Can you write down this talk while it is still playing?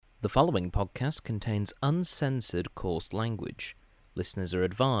The following podcast contains uncensored coarse language. Listeners are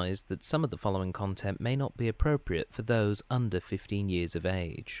advised that some of the following content may not be appropriate for those under 15 years of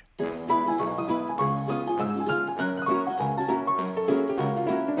age.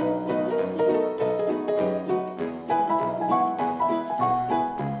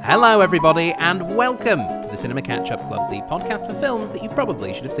 Hello everybody and welcome to the Cinema Catch-Up Club, the podcast for films that you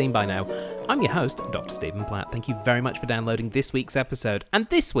probably should have seen by now. I'm your host, Dr. Stephen Platt. Thank you very much for downloading this week's episode. And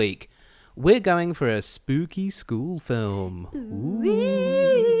this week, we're going for a spooky school film. Ooh.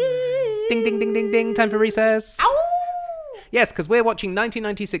 Ding, ding, ding, ding, ding. Time for recess. Ow! Yes, because we're watching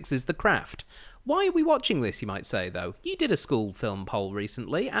 1996's The Craft. Why are we watching this, you might say, though? You did a school film poll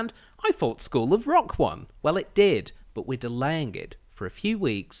recently, and I thought School of Rock won. Well, it did, but we're delaying it for a few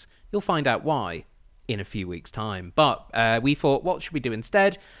weeks. You'll find out why in a few weeks' time. But we thought, what should we do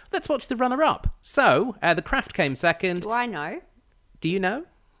instead? Let's watch the runner-up. So, The Craft came second. Do I know? Do you know?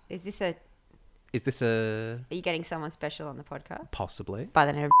 Is this a... Are you getting someone special on the podcast? Possibly. By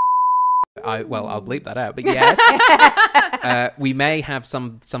the name of... I'll bleep that out, but yes. We may have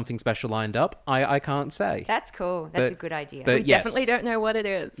something special lined up. I can't say. That's cool. That's a good idea. But we definitely don't know what it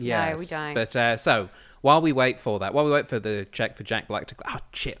is. Yes, no, we don't. But so, while we wait for the check for Jack Black to... Oh,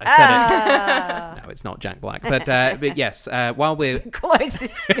 shit, I said it. No, it's not Jack Black. But yes, while we're... It's the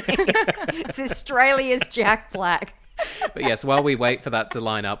closest thing. It's Australia's Jack Black. But yes, while we wait for that to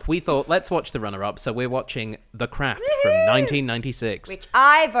line up, we thought, let's watch the runner-up. So we're watching The Craft from 1996. Which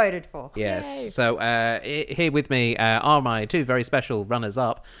I voted for. Yes. Yay. So here with me are my two very special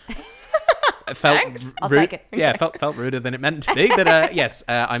runners-up. Thanks. I'll take it. Yeah, felt ruder than it meant to be. But yes,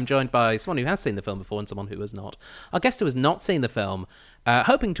 I'm joined by someone who has seen the film before and someone who has not. Our guest who has not seen the film,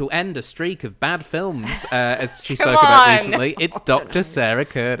 hoping to end a streak of bad films, as she spoke about recently, it's Dr. Sarah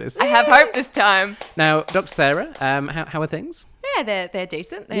Curtis. I have hope this time. Now, Dr. Sarah, how are things? Yeah, they're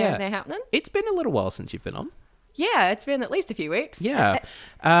decent. They're happening. It's been a little while since you've been on. Yeah, it's been at least a few weeks. Yeah.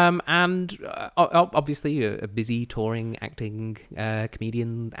 And obviously you're a busy touring, acting,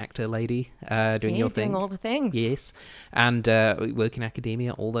 comedian, actor lady, doing your thing. Doing all the things. Yes. And work in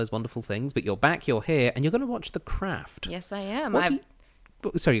academia, all those wonderful things. But you're back, you're here, and you're going to watch The Craft. Yes, I am.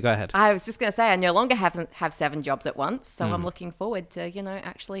 Sorry, go ahead. I was just going to say, I no longer have 7 jobs at once, so I'm looking forward to,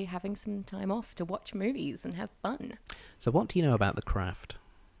 actually having some time off to watch movies and have fun. So what do you know about The Craft?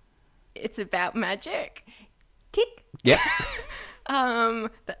 It's about magic. Tick. Yep.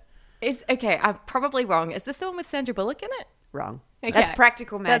 Okay, I'm probably wrong. Is this the one with Sandra Bullock in it? Wrong. Okay. That's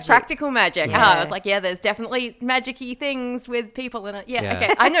practical magic. That's practical magic. Yeah. I was like, there's definitely magic-y things with people in it. Yeah. Yeah.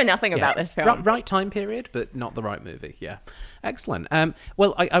 Okay. I know nothing about this film. Right time period, but not the right movie. Yeah. Excellent.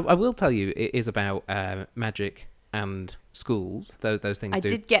 Well, I will tell you, it is about magic and schools. Those things I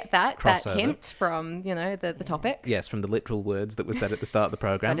did get that crossover. hint from, the topic. Yes, from the literal words that were said at the start of the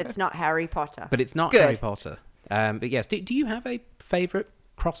program. But it's not Harry Potter. But it's not Good. Harry Potter. But yes, do you have a favourite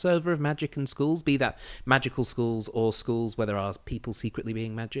crossover of magic and schools? Be that magical schools or schools where there are people secretly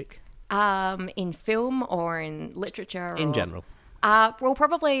being magic? In film or in literature? In general. Well,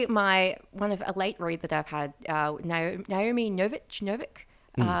 probably a late read that I've had, Naomi Novik,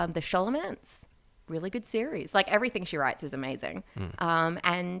 The Sholomance. Really good series. Like, everything she writes is amazing.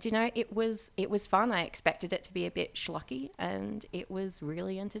 And it was fun. I expected it to be a bit schlocky, and it was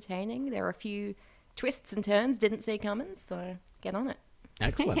really entertaining. There were a few twists and turns didn't see coming, so get on it.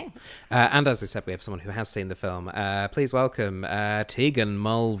 Excellent. And as I said, we have someone who has seen the film. Please welcome Tegan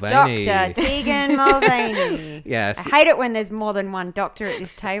Mulvaney. Dr. Tegan Mulvaney. Yes. I hate it when there's more than one doctor at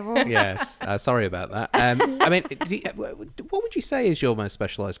this table. Yes. Sorry about that. I mean, what would you say is your most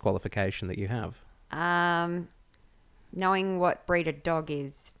specialised qualification that you have? Knowing what breed a dog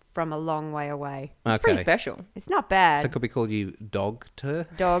is from a long way away. It's pretty special. It's not bad. So could we call you Dogter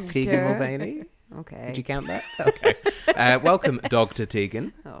Dogter. Tegan Mulvaney? Okay. Did you count that? Okay. Welcome, Dr.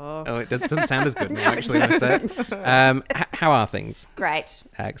 Tegan. Oh, it doesn't sound as good now, actually, when I say it. How are things? Great.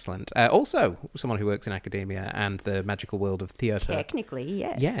 Excellent. Also, someone who works in academia and the magical world of theatre. Technically,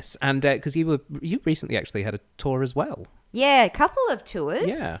 yes. Yes, and because you recently actually had a tour as well. Yeah, a couple of tours.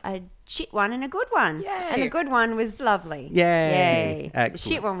 Yeah. A shit one and a good one. Yay. And the good one was lovely. Yay. Excellent. The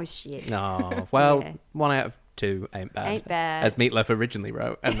shit one was shit. No, well, Yeah. 1 out of 2 ain't bad. Ain't bad. As Meatloaf originally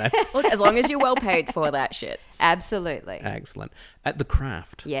wrote. And then Look, as long as you're well paid for that shit. Absolutely. Excellent. At The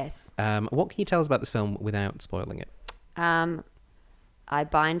Craft. Yes. What can you tell us about this film without spoiling it? I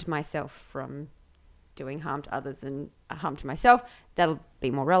bind myself from doing harm to others and harm to myself. That'll be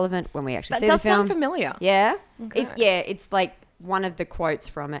more relevant when we actually That see the does film. sound familiar. Yeah. Okay. It's like one of the quotes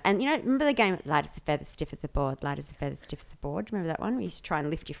from it. And remember the game, light as a feather, stiff as a board, light as a feather, stiff as a board? Remember that one? We used to try and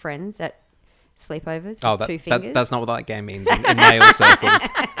lift your friends at sleepovers with 2 fingers. That's not what that game means in male circles.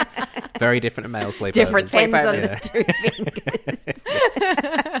 Very different to male sleepovers. Different Depends on sleepovers. the two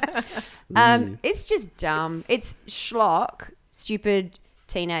fingers. It's just dumb. It's schlock, stupid,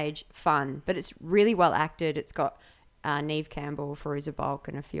 teenage fun, but it's really well acted. It's got Neve Campbell, Fairuza Balk,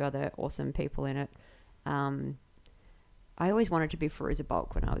 and a few other awesome people in it. I always wanted to be Fairuza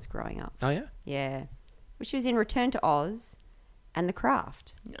Balk when I was growing up. Oh, yeah? Yeah. Well, she was in Return to Oz and The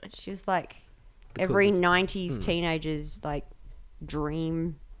Craft. Nice. She was like The every coolest. 90s teenager's like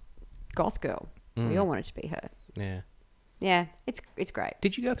dream goth girl. We all wanted to be her. Yeah. Yeah, it's great.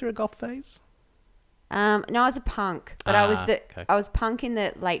 Did you go through a goth phase? No, I was a punk, but I okay. was punk in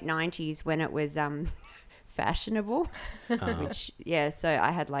the late 90s when it was fashionable. Which so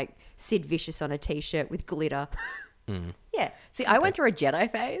I had like Sid Vicious on a t-shirt with glitter. Yeah. See, I went through a Jedi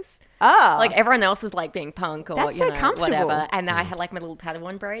phase. Oh. Like everyone else is like being punk or That's you so know, comfortable. whatever, and I had like my little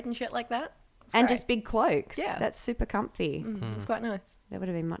Padawan braid and shit like that. It's and great. just big cloaks. Yeah. That's super comfy. It's quite nice. That would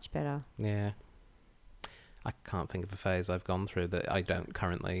have been much better. Yeah. I can't think of a phase I've gone through that I don't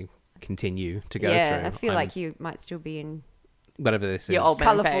currently continue to go through. I feel like you might still be in whatever this Your is. old man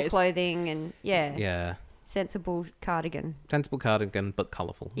colourful phase. clothing and Yeah. sensible cardigan. Sensible cardigan, but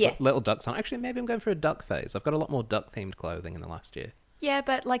colourful. Yes. Little ducks on. Actually, maybe I'm going for a duck phase. I've got a lot more duck-themed clothing in the last year. Yeah,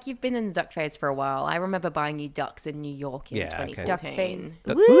 but like you've been in the duck phase for a while. I remember buying you ducks in New York in Yeah, okay. 2014.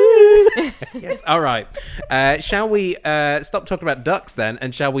 Duck phase. Yes. All right. Shall we stop talking about ducks then,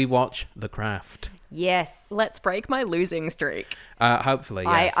 and shall we watch The Craft? Yes. Let's break my losing streak. Hopefully,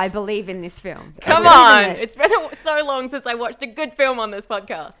 yes. I believe in this film. Come I believe on. in it. It's been so long since I watched a good film on this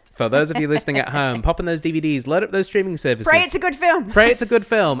podcast. For those of you listening at home, pop in those DVDs, load up those streaming services. Pray it's a good film. Pray it's a good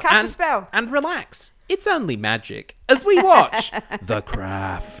film. Cast and, a spell. And relax. It's only magic as we watch The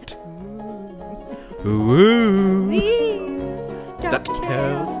Craft. Ooh.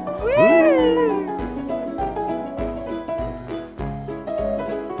 DuckTales. Woo.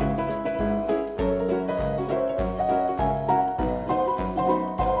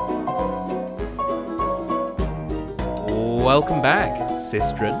 Welcome back,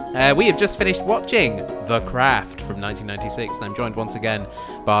 Sistren. We have just finished watching The Craft from 1996, and I'm joined once again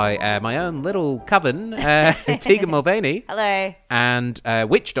by my own little coven, Tegan Mulvaney, Hello. and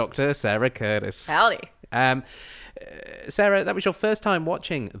witch doctor Sarah Curtis. Howdy. Sarah, that was your first time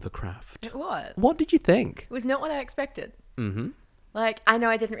watching The Craft. It was. What did you think? It was not what I expected. Mm-hmm. Like, I know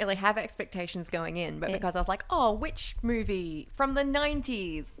I didn't really have expectations going in, but because I was like, oh, which movie from the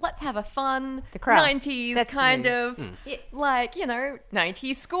 90s? Let's have a fun The Craft. 90s That's the kind movie. of, like, you know,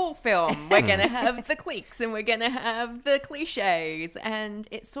 90s school film. We're going to have the cliques and we're going to have the cliches. And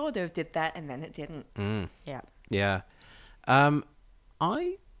it sort of did that and then it didn't. Yeah. Yeah.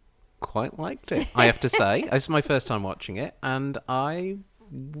 I quite liked it, I have to say. This is my first time watching it, and I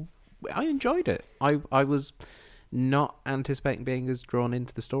enjoyed it. I was not anticipating being as drawn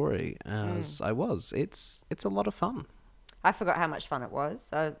into the story as I was. It's a lot of fun. I forgot how much fun it was.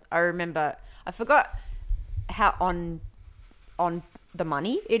 I remember. I forgot how on the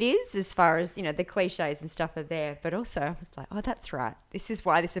money it is, as far as, you know, the cliches and stuff are there. But also, I was like, oh, that's right. This is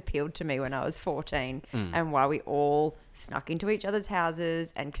why this appealed to me when I was 14, and why we all snuck into each other's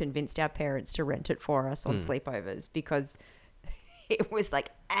houses and convinced our parents to rent it for us on sleepovers, because it was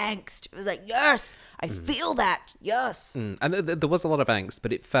like angst. It was like, yes, I feel that. Yes. And there was a lot of angst,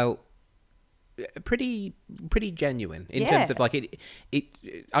 but it felt pretty genuine in terms of like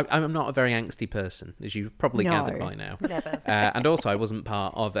I'm not a very angsty person, as you've probably gathered by now. Never. And also, I wasn't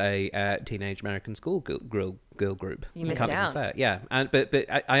part of a teenage American school girl group. You missed Can't even out. say it. Yeah, but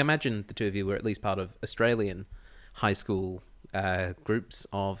I imagine the two of you were at least part of Australian high school groups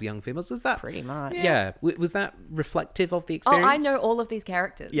of young females. Is that Pretty much. Yeah. Was that reflective of the Oh, experience? I know all of these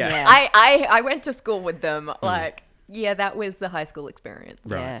characters. Yeah. Yeah. I went to school with them. Like, yeah, that was the high school experience.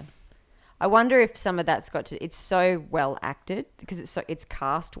 Right. Yeah. I wonder if some of that's got to. It's so well acted because it's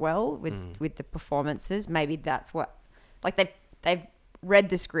cast well with the performances. Maybe that's what, like they've read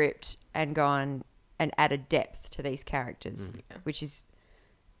the script and gone and added depth to these characters, which is,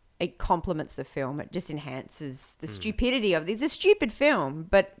 it complements the film. It just enhances the stupidity of it. It's a stupid film,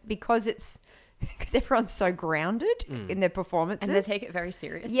 but because everyone's so grounded in their performances, And they take it very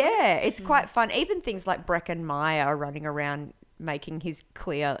seriously. yeah, it's quite fun. Even things like Breckin Meyer running around making his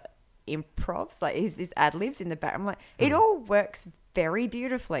clear improvs, like his ad-libs in the back. I'm like, it all works very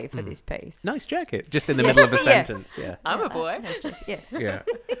beautifully for this piece. Nice jacket, just in the middle of a Yeah. sentence. Yeah. I'm a boy. Yeah. Yeah.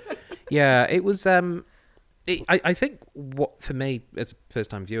 Yeah, it was I think what, for me as a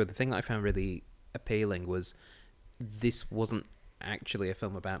first time viewer, the thing that I found really appealing was this wasn't actually a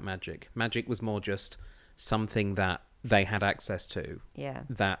film about magic. Magic was more just something that they had access to. Yeah.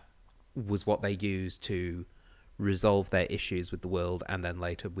 That was what they used to resolve their issues with the world and then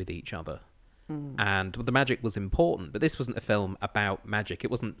later with each other. And the magic was important, but this wasn't a film about magic.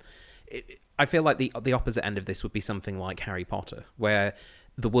 It wasn't. I feel like the opposite end of this would be something like Harry Potter, where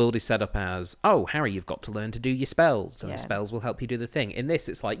the world is set up as, oh, Harry, you've got to learn to do your spells, and the spells will help you do the thing. In this,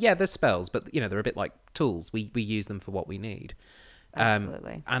 it's like, yeah, there's spells, but they're a bit like tools. We use them for what we need.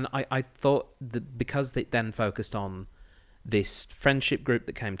 Absolutely. And I thought that because they then focused on this friendship group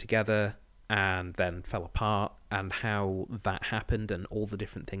that came together and then fell apart, and how that happened, and all the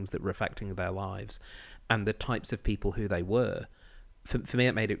different things that were affecting their lives, and the types of people who they were, for me,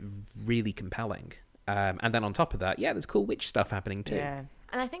 it made it really compelling. And then on top of that, there's cool witch stuff happening too. Yeah.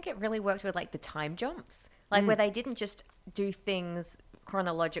 And I think it really worked with like the time jumps, like where they didn't just do things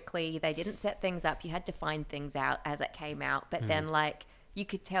chronologically, they didn't set things up. You had to find things out as it came out, but then like you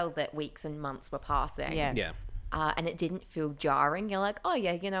could tell that weeks and months were passing. Yeah. And it didn't feel jarring. You're like, oh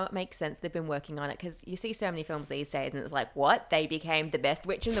yeah, it makes sense. They've been working on it, because you see so many films these days and it's like, what? They became the best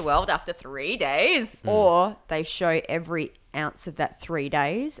witch in the world after 3 days? Or they show every ounce of that 3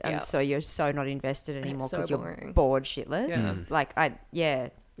 days, and Yep. so you're so not invested anymore so because you're boring. bored shitless. Yeah.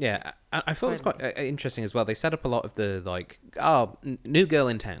 Yeah, I thought it was quite interesting as well. They set up a lot of the, like, new girl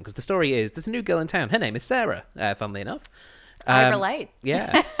in town, because the story is there's a new girl in town. Her name is Sarah, funnily enough. I relate.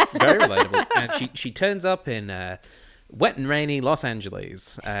 Yeah, very relatable. And she turns up in wet and rainy Los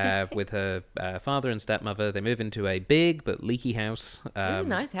Angeles with her father and stepmother. They move into a big but leaky house. It was a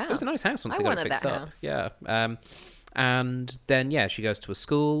nice house. It was a nice house once I they got it wanted fixed that up. house. Yeah. And then, she goes to a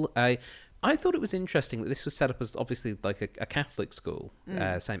school. I thought it was interesting that this was set up as obviously like a Catholic school,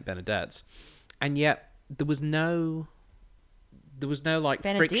 St. Bernadette's. And yet there was no like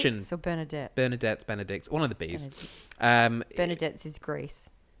friction. Benedict's or Bernadette's? Benedict's, one of the B's. Bernadette's is Greece.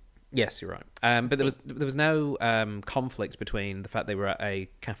 Yes, you're right. But there was no conflict between the fact they were at a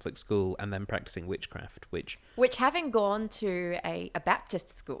Catholic school and then practicing witchcraft, which having gone to a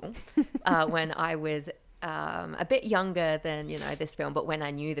Baptist school when I was a bit younger than this film, but when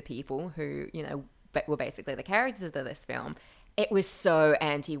I knew the people who were basically the characters of this film, it was so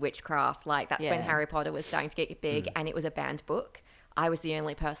anti-witchcraft. Like that's when Harry Potter was starting to get big, and it was a banned book. I was the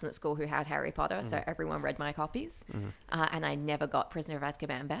only person at school who had Harry Potter, so everyone read my copies. And I never got Prisoner of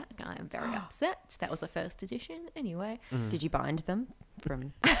Azkaban back. I'm very upset. That was a first edition anyway. Did you bind them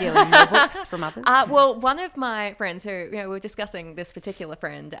from stealing your books from others? Well, one of my friends who, we were discussing this particular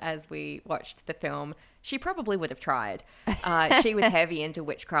friend as we watched the film, she probably would have tried. She was heavy into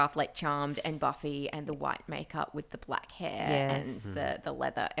witchcraft, like Charmed and Buffy, and the white makeup with the black hair and the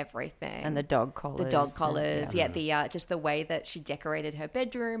leather everything. And the dog collars. The dog collars. The just the way that she decorated her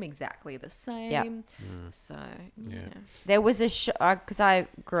bedroom, exactly the same. Yep. So, yeah. There was a because I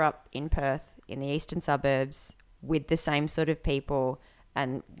grew up in Perth in the eastern suburbs with the same sort of people,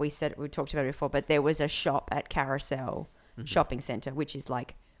 and we talked about it before, but there was a shop at Carousel Shopping Centre, which is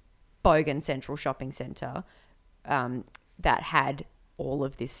like Bogan Central Shopping Centre, that had all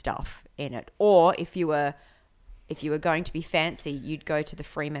of this stuff in it. Or if you were going to be fancy, you'd go to the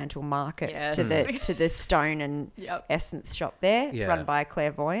Fremantle Markets to the stone and essence shop there. It's run by a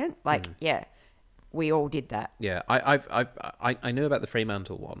clairvoyant. We all did that. Yeah, I knew about the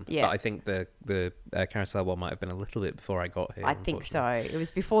Fremantle one, but I think the Carousel one might have been a little bit before I got here. I think so. It was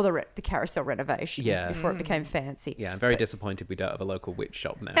before the Carousel renovation. Before it became fancy. Yeah, I'm very disappointed we don't have a local witch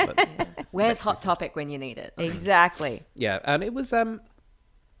shop now. But Where's Hot Topic when you need it? Exactly. Yeah, and it was.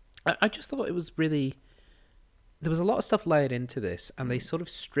 I just thought it was really. There was a lot of stuff layered into this, and they sort of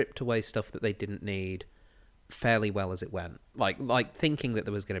stripped away stuff that they didn't need fairly well as it went. Like thinking that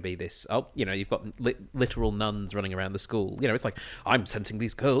there was going to be this, you've got literal nuns running around the school. It's like, I'm sensing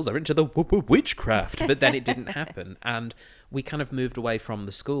these girls are into the witchcraft. But then it didn't happen. And we kind of moved away from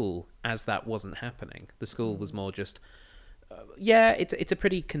the school as that wasn't happening. The school was more just, it's a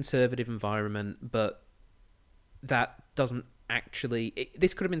pretty conservative environment, but that doesn't actually...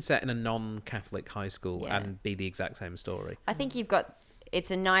 this could have been set in a non-Catholic high school and be the exact same story. I think it's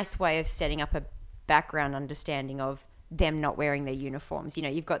a nice way of setting up a background understanding of them not wearing their uniforms.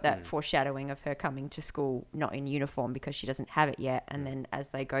 You've got that foreshadowing of her coming to school not in uniform because she doesn't have it yet, and then as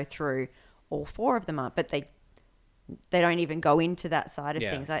they go through, all four of them aren't, but they don't even go into that side of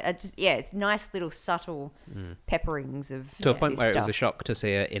things. It's nice little subtle pepperings of to a point where stuff. It was a shock to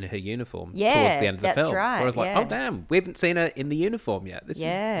see her in her uniform towards Yeah, the end of the that's film. right, Where I was like, yeah. oh damn, we haven't seen her in the uniform yet. This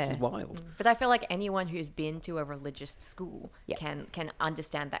is wild. But I feel like anyone who's been to a religious school can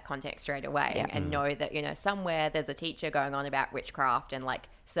understand that context straight away and know that, somewhere there's a teacher going on about witchcraft and like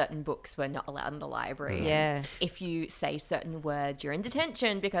certain books were not allowed in the library. Yeah. And if you say certain words, you're in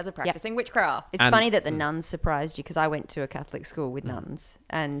detention because of practicing witchcraft. It's funny that the nuns surprised you, because I went to a Catholic school with nuns,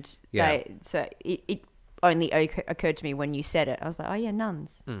 and only occurred to me when you said it. I was like, oh yeah,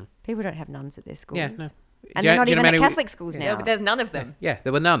 nuns. People don't have nuns at their schools. Yeah, no. And they're not even at Catholic schools now. But there's none of them. Yeah,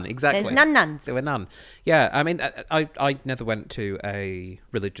 there were none, exactly. There's nuns. There were none. Yeah, I mean, I never went to a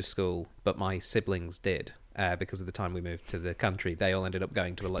religious school, but my siblings did. Because of the time we moved to the country, they all ended up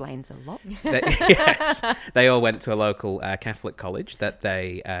going to Explains a lot. Yes, they all went to a local Catholic college that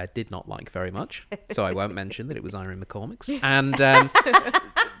they did not like very much. So I won't mention that it was Irene McCormick's, and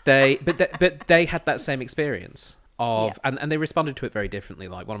but they had that same experience of, and they responded to it very differently.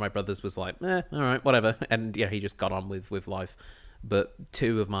 Like one of my brothers was like, all right, whatever, and he just got on with life. But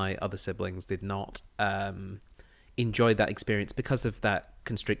two of my other siblings did not enjoy that experience because of that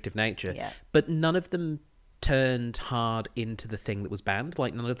constrictive nature. Yeah. But none of them turned hard into the thing that was banned.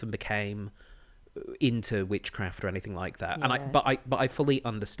 Like none of them became into witchcraft or anything like that. Yeah. And but I fully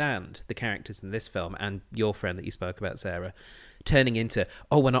understand the characters in this film and your friend that you spoke about, Sarah, turning into,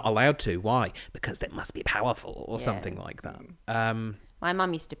 oh, we're not allowed to. Why? Because they must be powerful or something like that. My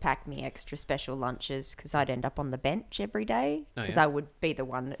mum used to pack me extra special lunches because I'd end up on the bench every day because I would be the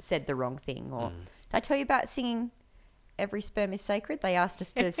one that said the wrong thing. Or did I tell you about singing Every Sperm is Sacred? They asked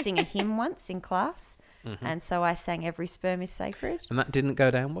us to sing a hymn once in class. And so I sang Every Sperm is Sacred. And that didn't go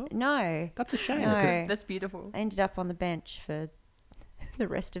down well? No. That's a shame. No. That's beautiful. I ended up on the bench for the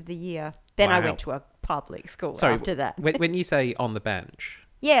rest of the year. Then I went to a public school after that. When you say on the bench,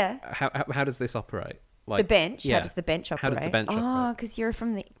 how does this operate? Like, the bench? Yeah. How does the bench operate? How does the bench operate? Oh, because you're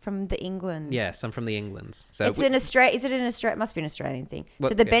from the Englands. Yes, I'm from the Englands. So it's in Australia. Is it an Australia? It must be an Australian thing.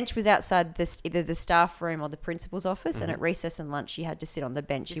 Well, so the bench was outside either the staff room or the principal's office, and at recess and lunch you had to sit on the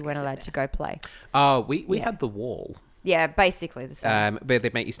bench. You weren't allowed to go play. Oh, we had the wall. Yeah, basically the same. But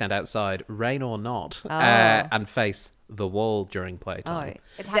they'd make you stand outside, rain or not, and face the wall during playtime.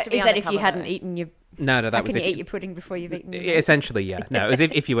 Oh, is that if you hadn't eaten your... No, that was if you eat your pudding before you've eaten your... Essentially, yeah. No, as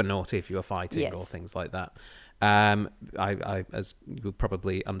if you were naughty, if you were fighting or things like that. I, as you will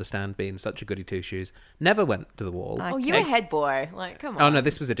probably understand, being such a goody two shoes, never went to the wall. Oh, you were head boy. Like, come on. Oh no,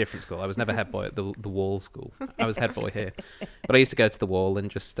 this was a different school. I was never head boy at the wall school. I was head boy here, but I used to go to the wall and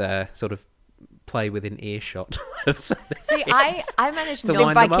just sort of play within earshot. See, I managed to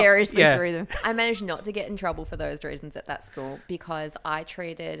live vicariously through them. I managed not to get in trouble for those reasons at that school because I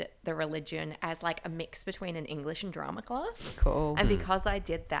treated the religion as like a mix between an English and drama class. Cool. And because I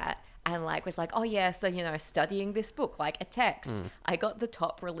did that and like was like, oh yeah, so studying this book like a text, I got the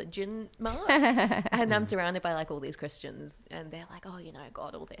top religion mark. And I'm surrounded by like all these Christians and they're like, oh,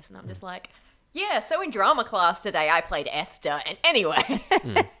 God, all this, and I'm just like, yeah, so in drama class today I played Esther, and anyway.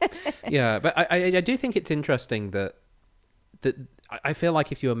 Yeah, but I do think it's interesting that I feel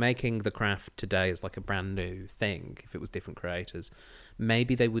like if you were making the craft today as like a brand new thing, if it was different creators,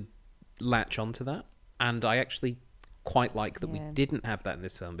 maybe they would latch onto that. And I actually quite like that we didn't have that in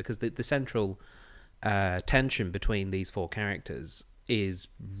this film, because the central tension between these four characters is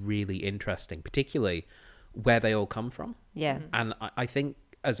really interesting, particularly where they all come from. Yeah. And I think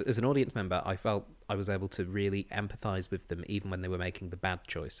as an audience member, I felt I was able to really empathise with them even when they were making the bad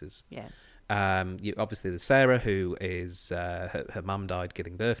choices. Yeah. Obviously, there's Sarah, who is her mum died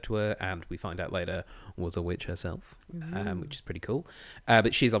giving birth to her, and we find out later was a witch herself, which is pretty cool.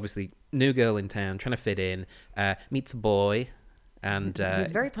 But she's obviously new girl in town, trying to fit in, meets a boy, and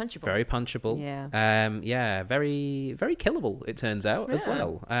he's very punchable. Very punchable. Yeah. Very very killable. It turns out as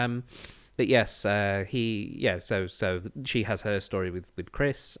well. But yes, So she has her story with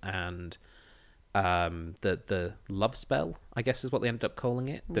Chris, and the love spell, I guess, is what they ended up calling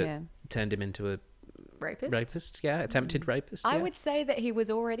it, that turned him into a rapist. Attempted rapist. I would say that he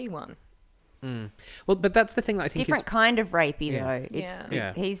was already one. Well, but that's the thing that I think different kind of rapey though.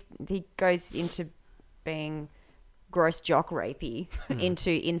 He goes into being gross jock rapey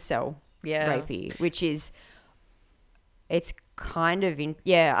into incel rapey, which is it's kind of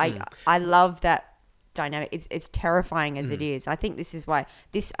I love that dynamic. It's terrifying as it is. I think this is why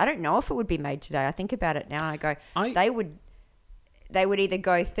I don't know if it would be made today. I think about it now and I go, they would either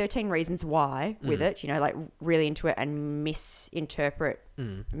go 13 Reasons Why with it, like really into it and misinterpret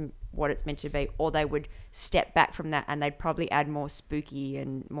what it's meant to be, or they would step back from that and they'd probably add more spooky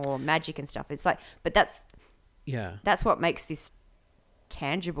and more magic and stuff. It's like, but that's what makes this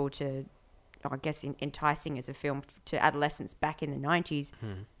tangible to, I guess, enticing as a film to adolescents back in the 90s,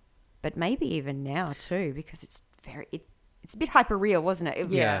 but maybe even now too, because it's a bit hyper real, wasn't it?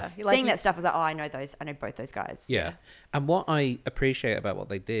 Seeing that stuff, I was like, oh, I know both those guys. Yeah. And what I appreciate about what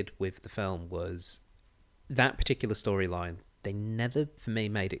they did with the film was that particular storyline, they never, for me,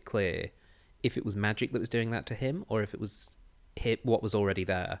 made it clear if it was magic that was doing that to him or if it was what was already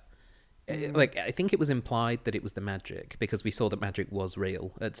there. like, I think it was implied that it was the magic because we saw that magic was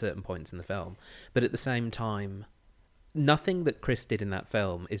real at certain points in the film. But at the same time, nothing that Chris did in that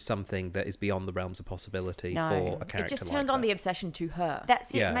film is something that is beyond the realms of possibility No. for a character It just like turned on that. the obsession to her.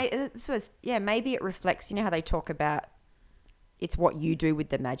 That's it. Yeah. Maybe it reflects, you know how they talk about it's what you do with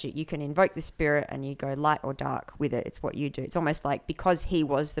the magic. You can invoke the spirit and you go light or dark with it. It's what you do. It's almost like because he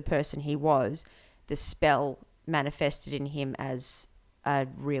was the person he was, the spell manifested in him as a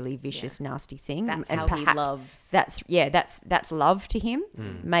really vicious, nasty thing. That's and how he perhaps loves. That's love to him.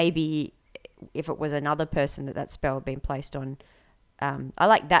 Maybe if it was another person that spell had been placed on, I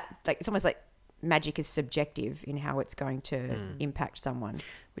like that. Like it's almost like magic is subjective in how it's going to impact someone,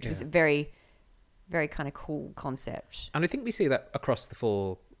 which was a very, very kind of cool concept. And I think we see that across the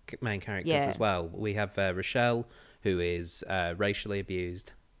four main characters as well. We have Rochelle, who is racially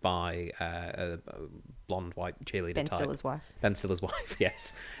abused by a blonde white cheerleader Ben type. Stiller's wife. Ben Stiller's wife,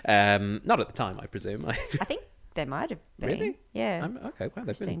 yes. Not at the time, I presume. I think there might have been. Really? Yeah. Okay, wow, they've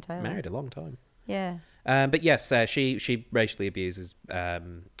Christine been Taylor. married a long time. Yeah. But yes, she racially abuses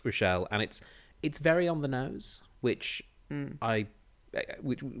Rochelle, and it's very on the nose, which I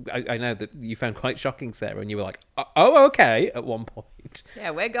know that you found quite shocking, Sarah, and you were like, "Oh, okay," at one point.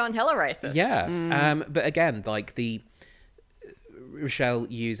 Yeah, we're going hella racist. Yeah, but again, like the Rochelle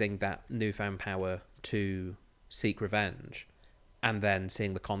using that newfound power to seek revenge, and then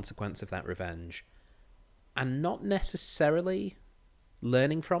seeing the consequence of that revenge, and not necessarily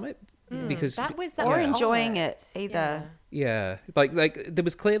learning from it because That was Or was enjoying odd. it either. yeah, like there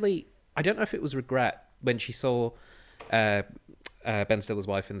was clearly, I don't know if it was regret when she saw Ben Stiller's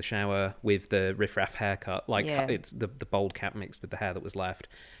wife in the shower with the riffraff haircut, like it's the bold cap mixed with the hair that was left,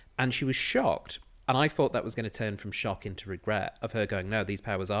 and she was shocked. And I thought that was going to turn from shock into regret of her going, no, these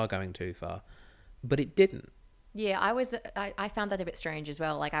powers are going too far. But it didn't. Yeah, I found that a bit strange as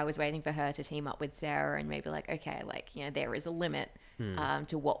well. Like I was waiting for her to team up with Sarah and maybe like, okay, like, you know, there is a limit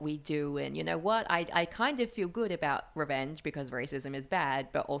to what we do. And you know what? I kind of feel good about revenge because racism is bad,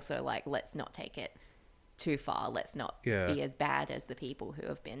 but also like, let's not take it too far. Let's not be as bad as the people who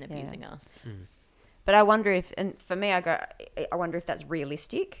have been abusing us. But I wonder if, and for me, I wonder if that's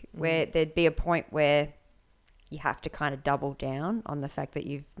realistic, where there'd be a point where you have to kind of double down on the fact that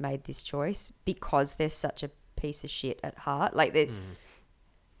you've made this choice because there's such a piece of shit at heart. Like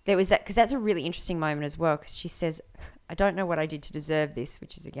there was that, because that's a really interesting moment as well, because she says, I don't know what I did to deserve this,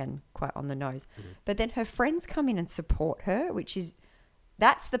 which is again quite on the nose. But then her friends come in and support her,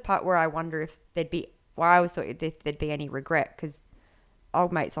 that's the part where I wonder if I always thought there'd be any regret, because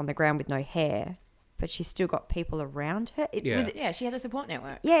old mate's on the ground with no hair, but she's still got people around her. She has a support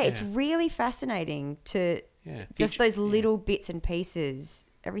network. Yeah, it's really fascinating to just those little bits and pieces.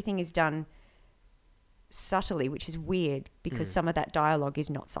 Everything is done subtly, which is weird because some of that dialogue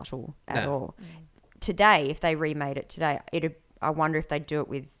is not subtle at all. Today, if they remade it today, I wonder if they'd do it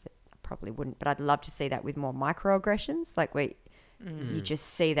with, I probably wouldn't, but I'd love to see that with more microaggressions, like where you just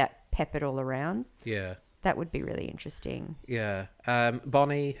see that peppered all around. Yeah. That would be really interesting. Yeah.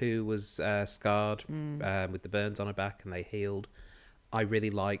 Bonnie, who was scarred with the burns on her back and they healed, I really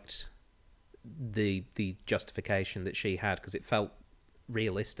liked the justification that she had because it felt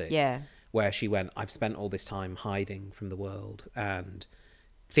realistic. Yeah. Where she went, I've spent all this time hiding from the world and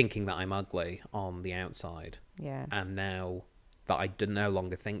thinking that I'm ugly on the outside. Yeah. And now that I no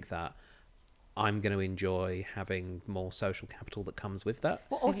longer think that, I'm going to enjoy having more social capital that comes with that.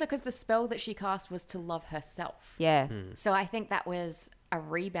 Well, also because the spell that she cast was to love herself. Yeah. So I think that was a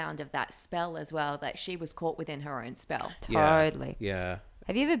rebound of that spell as well, that she was caught within her own spell. Totally. Yeah.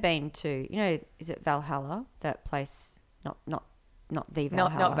 Have you ever been to, is it Valhalla? That place, not the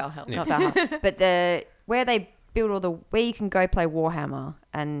Valhalla. Not Valhalla. Not Valhalla. But where they build where you can go play Warhammer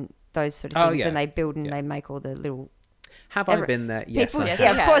and those sort of things, and they build and they make all the little... Have I been there? Yes, people, I have.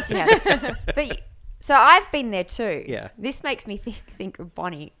 yeah, of course you have. But so I've been there too. Yeah. This makes me think of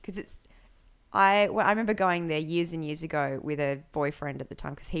Bonnie because I remember going there years and years ago with a boyfriend at the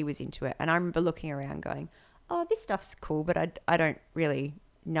time because he was into it, and I remember looking around going, "Oh, this stuff's cool, but I don't really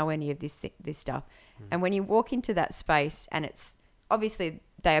know any of this stuff." And when you walk into that space, and it's obviously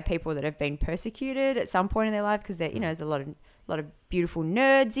they are people that have been persecuted at some point in their life because there's a lot of beautiful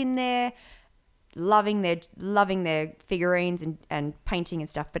nerds in there. Loving their figurines and painting and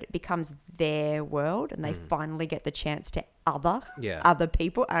stuff, but it becomes their world and they finally get the chance to other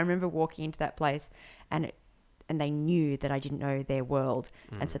people. I remember walking into that place and they knew that I didn't know their world,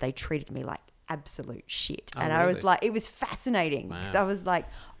 and so they treated me like absolute shit. Oh, and really? I was like, it was fascinating because I was like,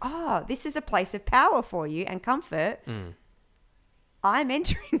 oh, this is a place of power for you and comfort. I'm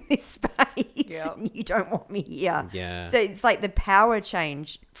entering this space Yep. and you don't want me here. Yeah. So it's like the power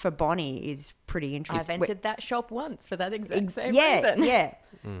change for Bonnie is pretty interesting. I've entered that shop once for that exact same yeah, reason. Yeah.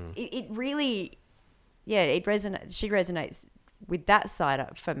 It really, it resonates. She resonates with that side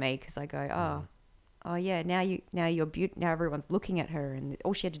up for me because I go, oh yeah, now you're beautiful. Now everyone's looking at her, and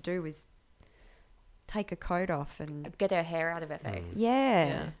all she had to do was take her coat off and Get her hair out of her face.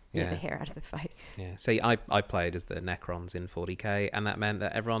 yeah, Yeah. the hair out of the face. Yeah. See, I played as the Necrons in 40k, and that meant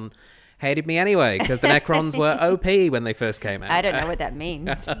that everyone hated me anyway because the Necrons were OP when they first came out. I don't know what that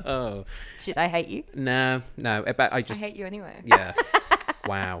means. Oh. Should I hate you? No. But I just... I hate you anyway. Yeah.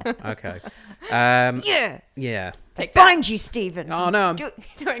 Wow. Okay. Yeah. Take that. Bind you, Stephen. Oh no, I'm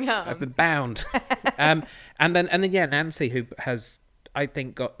Doing harm. I've been bound. and then yeah, Nancy, who has I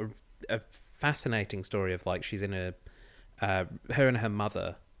think got a fascinating story of like she's in her and her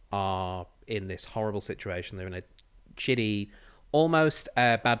mother are in this horrible situation. They're in a shitty, almost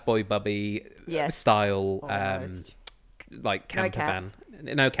bad boy bubby style almost. like camper cats.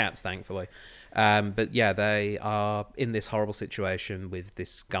 van. No cats, thankfully. But yeah, they are in this horrible situation with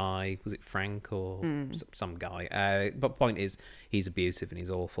this guy. Was it Frank or some guy? But point is, he's abusive and he's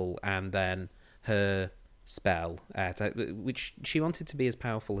awful. And then her spell, which she wanted to be as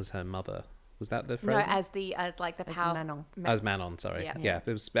powerful as her mother. Was that the phrase? No, as like the power. Manon. As Manon, sorry. Yeah. Yeah.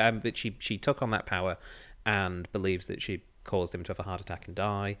 It was, but she took on that power and believes that she caused him to have a heart attack and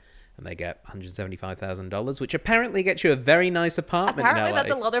die. And they get $175,000, which apparently gets you a very nice apartment Apparently, in LA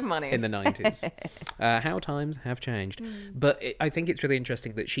that's a lot of money. in the 90s. How times have changed. But I think it's really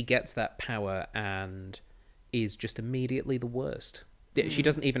interesting that she gets that power and is just immediately the worst. She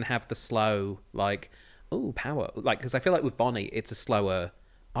doesn't even have the slow, like, oh, power. Like, because I feel like with Bonnie, it's a slower,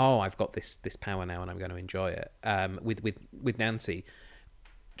 oh, I've got this power now and I'm going to enjoy it. With Nancy,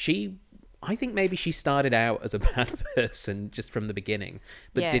 I think maybe she started out as a bad person just from the beginning,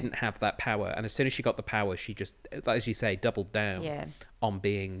 but didn't have that power. And as soon as she got the power, she just, as you say, doubled down on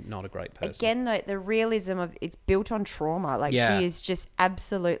being not a great person. Again, though, the realism of it's built on trauma. Like she is just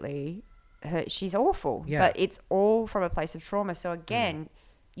absolutely hurt. She's awful, but it's all from a place of trauma. So again,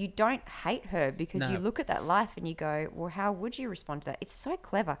 you don't hate her because you look at that life and you go, well, how would you respond to that? It's so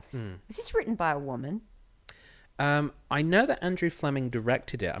clever. Was this written by a woman? I know that Andrew Fleming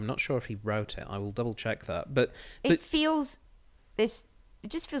directed it. I'm not sure if he wrote it. I will double check that. But it just feels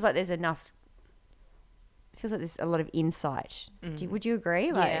like there's enough. It feels like there's a lot of insight. Would you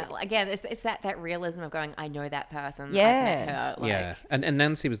agree? Like, yeah. Again, it's that realism of going, I know that person. Yeah. I've met her. Like, yeah, and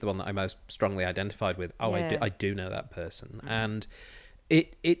Nancy was the one that I most strongly identified with. Oh, Yeah. I do know that person, and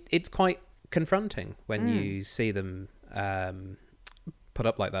it's quite confronting when you see them put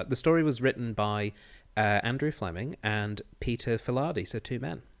up like that. The story was written by Andrew Fleming and Peter Filardi, so two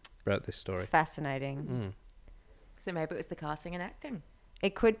men wrote this story. fascinating. So maybe it was the casting and acting.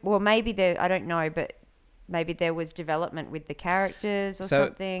 It could. Well, maybe I don't know, but maybe there was development with the characters or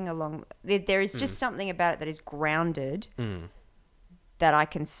something along. There is just something about it that is grounded that I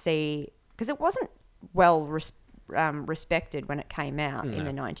can see because it wasn't well respected when it came out in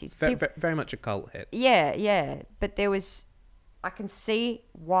the 90s. Very much a cult hit. Yeah, but there was. I can see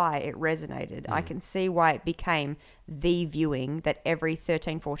why it resonated. I can see why it became the viewing that every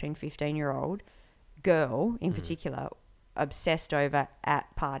 13, 14, 15-year-old girl in particular obsessed over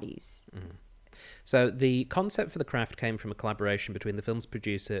at parties. So the concept for the craft came from a collaboration between the film's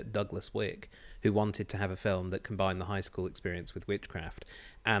producer Douglas Wick, who wanted to have a film that combined the high school experience with witchcraft,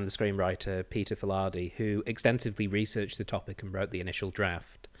 and the screenwriter Peter Filardi, who extensively researched the topic and wrote the initial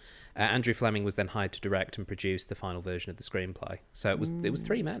draft. Andrew Fleming was then hired to direct and produce the final version of the screenplay. So it was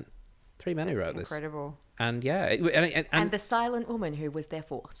three men who wrote this. Incredible. And yeah, And the silent woman who was their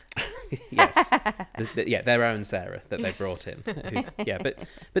fourth. yes, their own Sarah that they brought in.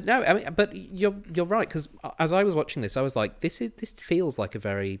 But no, I mean, but you're right, because as I was watching this, I was like, this feels like a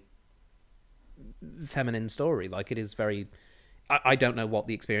very feminine story. Like it is very. I don't know what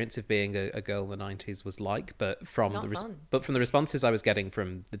the experience of being a girl in the 90s was like, but from the responses I was getting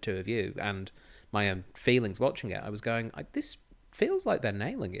from the two of you and my own feelings watching it, I was going, this feels like they're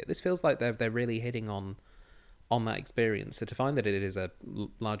nailing it. This feels like they're really hitting on that experience. So to find that it is a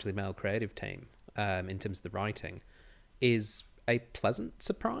largely male creative team in terms of the writing is a pleasant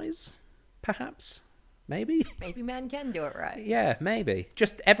surprise, perhaps. Maybe men can do it right. Yeah, maybe.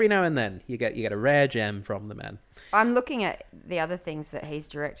 Just every now and then you get a rare gem from the man. I'm looking at the other things that he's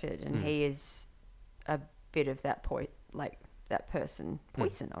directed, and he is a bit of that that person.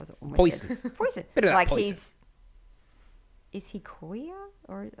 Poison. I was almost Poison. Poison. Bit of that like poison. Is he queer?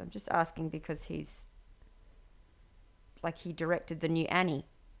 Or I'm just asking because he's like he directed the new Annie.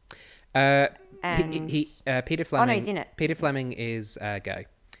 And Peter Fleming. he's in it. Peter Fleming is gay.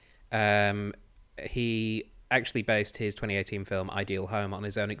 He actually based his 2018 film Ideal Home on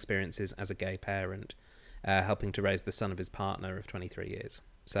his own experiences as a gay parent, helping to raise the son of his partner of 23 years.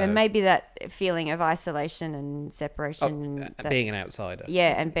 So maybe that feeling of isolation and separation, being an outsider.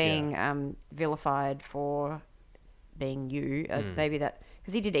 Yeah, and being vilified for being you. Maybe that,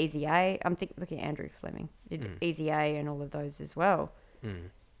 because he did Easy A. I'm looking at Andrew Fleming. He did Easy A and all of those as well,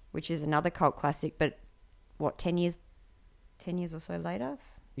 which is another cult classic. But what, 10 years or so later?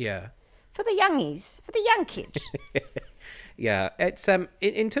 Yeah. For the youngies, for the young kids. Yeah, it's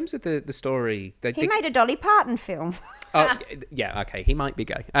in terms of the story. He made a Dolly Parton film. Oh, yeah, okay, he might be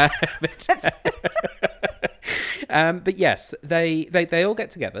gay. But yes, they all get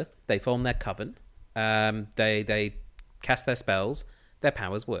together. They form their coven. They cast their spells. Their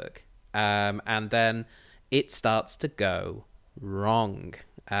powers work. And then it starts to go wrong.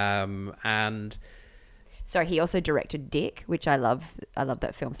 And sorry, he also directed Dick, which I love. I love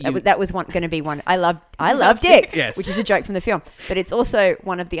that film. So that was going to be one. I love Dick, yes. Which is a joke from the film. But it's also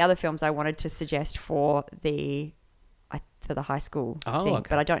one of the other films I wanted to suggest for the high school thing. Okay.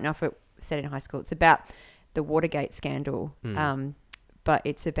 But I don't know if it's set in high school. It's about the Watergate scandal. But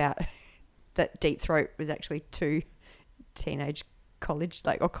it's about that Deep Throat was actually two teenage college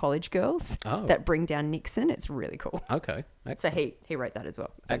girls that bring down Nixon. It's really cool. Okay, excellent. So he wrote that as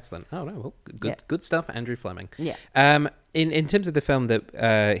well. So. Excellent. Oh no, well, good stuff, Andrew Fleming. Yeah. In terms of the film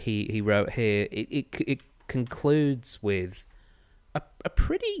that he wrote here, it concludes with a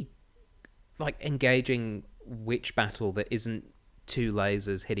pretty engaging witch battle that isn't two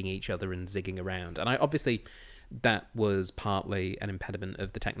lasers hitting each other and zigging around. And obviously that was partly an impediment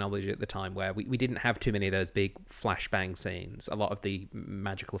of the technology at the time, where we didn't have too many of those big flashbang scenes. A lot of the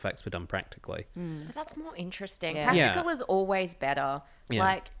magical effects were done practically. But that's more interesting. Yeah. Practical is always better.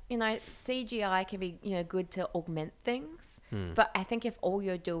 Yeah. CGI can be, good to augment things. But I think if all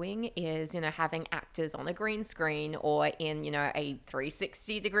you're doing is, having actors on a green screen or in, a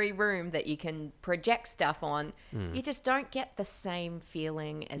 360-degree room that you can project stuff on, you just don't get the same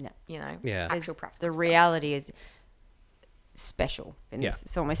feeling as, actual practical The stuff. reality is special. And it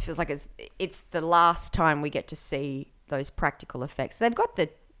almost feels like it's the last time we get to see those practical effects. They've got the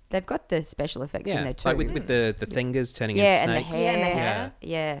special effects in there too. Like with the fingers turning into and snakes. the hair.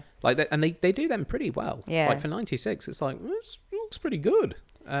 Yeah. Like that, and they do them pretty well. Yeah. Like for 96, it's like, it looks pretty good.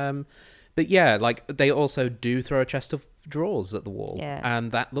 But yeah, like they also do throw a chest of drawers at the wall. Yeah.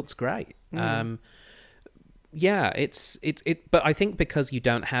 And that looks great. Yeah, but I think because you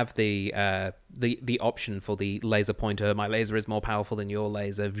don't have the option for the laser pointer, my laser is more powerful than your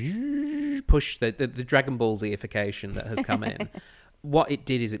laser, push the Dragon Ball Z-ification that has come in. What it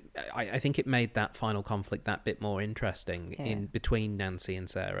did is I think it made that final conflict that bit more interesting in between Nancy and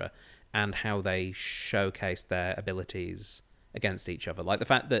Sarah, and how they showcased their abilities against each other. Like the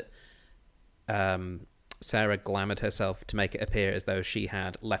fact that Sarah glamoured herself to make it appear as though she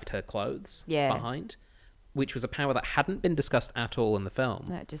had left her clothes behind, which was a power that hadn't been discussed at all in the film.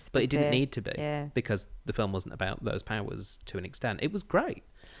 No, it just but was it didn't there. need to be, Yeah. because the film wasn't about those powers to an extent. It was great.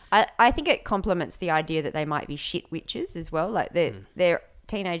 I think it complements the idea that they might be shit witches as well. Like they're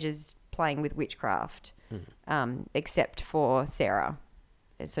teenagers playing with witchcraft, except for Sarah,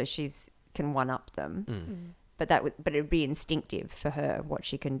 so she's can one up them. But it would be instinctive for her what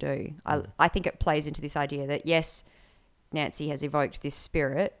she can do. I think it plays into this idea that yes, Nancy has evoked this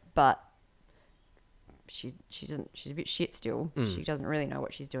spirit, but she's a bit shit still. She doesn't really know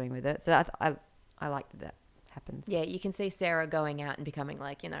what she's doing with it. So I like that happens. Yeah, you can see Sarah going out and becoming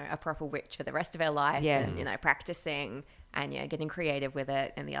a proper witch for the rest of her life. Yeah. And, practicing and, getting creative with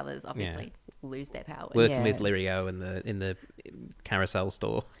it. And the others obviously lose their powers. Working with Lirio in the carousel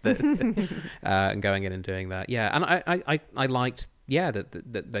store and going in and doing that. Yeah, and I liked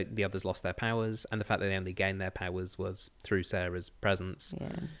that the others lost their powers, and the fact that they only gained their powers was through Sarah's presence. Yeah.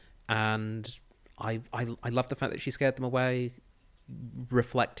 And I love the fact that she scared them away,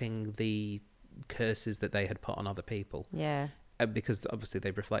 reflecting the curses that they had put on other people. Yeah. Because obviously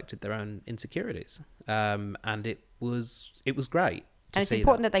they reflected their own insecurities. And it was great. And it's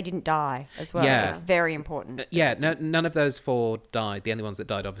important that they didn't die as well. Yeah. It's very important. None of those four died. The only ones that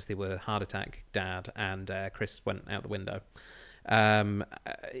died obviously were Heart Attack, Dad, and Chris went out the window.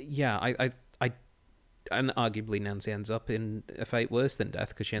 And arguably Nancy ends up in a fate worse than death,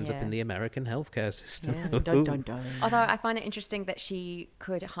 because she ends up in the American healthcare system. Yeah. Dun. Although I find it interesting that she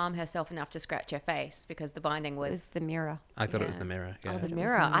could harm herself enough to scratch her face, because the binding It was was... the mirror. I thought it was the mirror. Yeah. Oh, the it was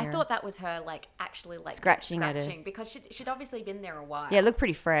mirror. the I mirror. thought that was her, actually, Scratching at her. because she'd obviously been there a while. Yeah, it looked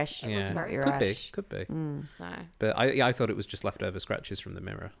pretty fresh. It looked very You're Could right. be. So But I thought it was just leftover scratches from the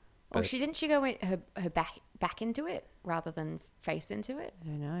mirror. Or didn't she go her back into it rather than face into it? I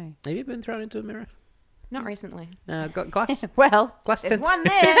don't know. Have you been thrown into a mirror? Not recently. Glass. Well, Glass there's tends- one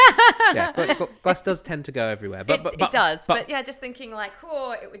there. Yeah, glass does tend to go everywhere. But It does. But yeah, just thinking like,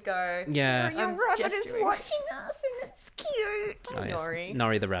 it would go. yeah. Your rabbit is gesturing. watching us, and it's cute. Oh, yes. Nori.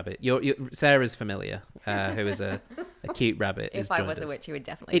 Nori the rabbit. You're Sarah's familiar, who is a cute rabbit. is If I joined was a us. witch, he would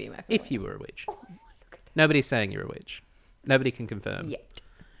definitely be my favorite. If you were a witch. Nobody's saying you're a witch. Nobody can confirm Yet.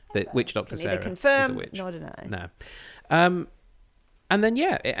 that Witch Doctor Can neither Sarah confirm is a witch. nor deny. No. And then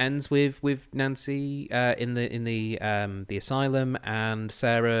it ends with Nancy in the asylum and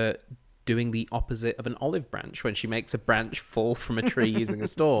Sarah doing the opposite of an olive branch when she makes a branch fall from a tree using a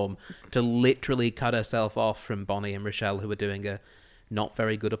storm to literally cut herself off from Bonnie and Rochelle, who were doing a not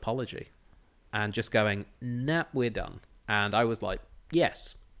very good apology, and just going, nah, we're done. And I was like,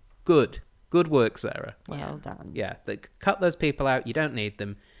 yes, good work, Sarah. Well done. Yeah, cut those people out. You don't need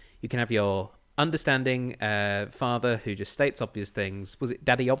them. You can have your understanding father who just states obvious things. Was it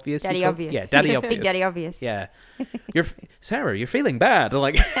Daddy Obvious? Daddy Obvious. Yeah, Daddy Obvious. Big Daddy Obvious. Yeah. Sarah, you're feeling bad.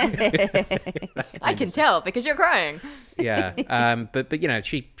 Like, I can tell because you're crying. yeah. But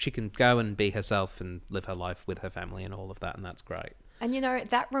she can go and be herself and live her life with her family and all of that, and that's great. And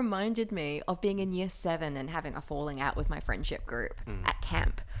that reminded me of being in year 7 and having a falling out with my friendship group at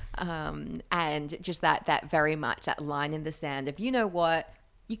camp. And just that very much that line in the sand of, you know what,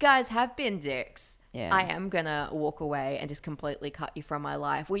 you guys have been dicks. Yeah. I am gonna walk away and just completely cut you from my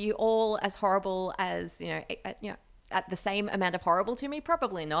life. Were you all as horrible as at the same amount of horrible to me?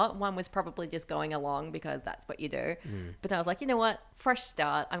 Probably not. One was probably just going along because that's what you do. But I was like, you know what? Fresh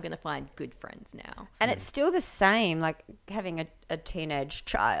start. I'm going to find good friends now. And it's still the same, like having a teenage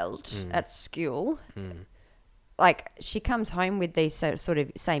child at school. Like, she comes home with these sort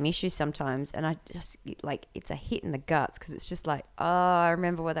of same issues sometimes, and I just, like, it's a hit in the guts because it's just like, oh, I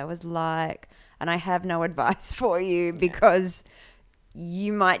remember what that was like, and I have no advice for you because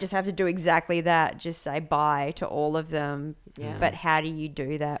you might just have to do exactly that, just say bye to all of them. Yeah. But how do you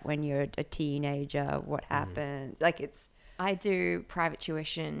do that when you're a teenager? What happens? Like, it's... I do private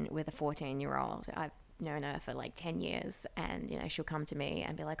tuition with a 14-year-old. I've known her for like 10 years, and she'll come to me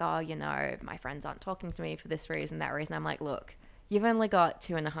and be like, oh, my friends aren't talking to me for this reason, that reason. I'm like, look, you've only got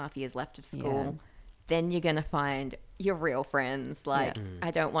 2.5 years left of school. Then you're gonna find your real friends. Like, I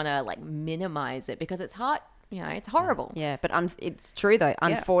don't want to like minimize it because it's hard. It's horrible. Yeah, but it's true though.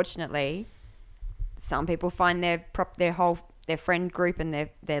 Unfortunately, some people find their friend group and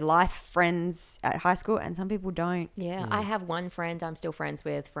their life friends at high school, and some people don't. Yeah, I have one friend I'm still friends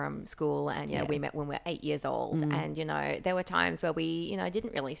with from school, and we met when we were 8 years old, and there were times where we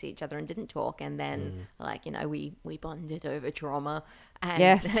didn't really see each other and didn't talk, and then we bonded over trauma, and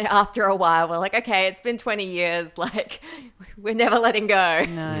after a while we're like, okay, it's been 20 years, like we're never letting go.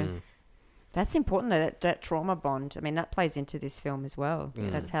 No. That's important though, that trauma bond. I mean, that plays into this film as well.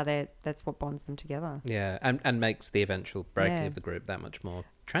 That's what bonds them together. Yeah, and makes the eventual breaking of the group that much more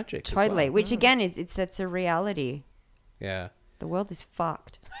tragic. Totally, as well. which again it's a reality. Yeah. The world is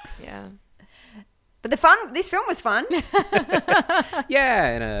fucked. Yeah. But this film was fun.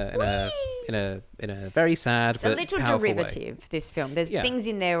 Yeah, in a very sad It's but a little powerful derivative, way. this film. There's things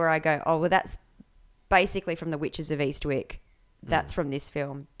in there where I go, oh, well, that's basically from The Witches of Eastwick. That's from this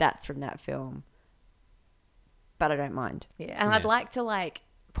film. That's from that film. But I don't mind. Yeah, and I'd like to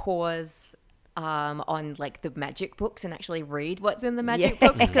pause on like the magic books and actually read what's in the magic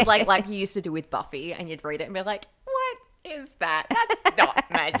books, because like you used to do with Buffy, and you'd read it and be like, what is that? That's not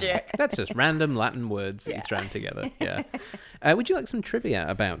magic. That's just random Latin words that you thrown together. Yeah. Would you like some trivia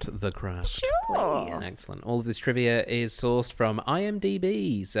about The Craft? Sure. Please. Excellent. All of this trivia is sourced from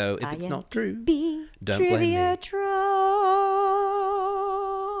IMDb, so if it's not true, don't blame Trivia me.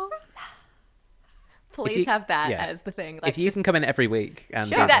 Please have that as the thing. Like, if you can come in every week and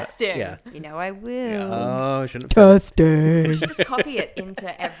do do that sting. Yeah. You know I will. Oh, shouldn't have said it. We should just copy it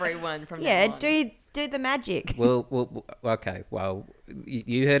into everyone from Yeah, now on. do the magic. Okay, well,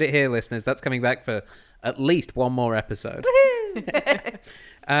 you heard it here, listeners. That's coming back for at least one more episode.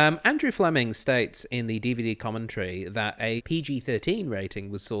 Andrew Fleming states in the DVD commentary that a PG-13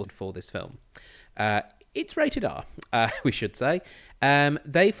 rating was sought for this film. It's rated R, we should say.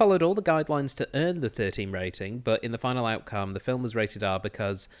 They followed all the guidelines to earn the 13 rating, but in the final outcome, the film was rated R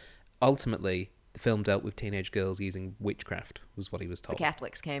because ultimately the film dealt with teenage girls using witchcraft, was what he was told. The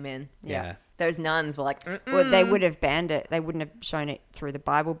Catholics came in. Yeah. Those nuns were like, mm-mm. Well, they would have banned it. They wouldn't have shown it through the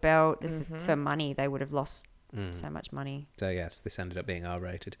Bible Belt. For money, they would have lost so much money. So yes, this ended up being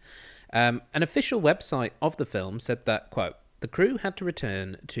R-rated. An official website of the film said that, quote, The crew had to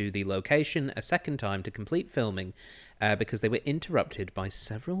return to the location a second time to complete filming because they were interrupted by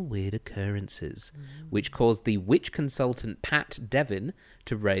several weird occurrences, which caused the witch consultant Pat Devin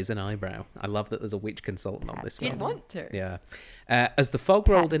to raise an eyebrow. I love that there's a witch consultant on this film. You'd want to. Yeah. As the fog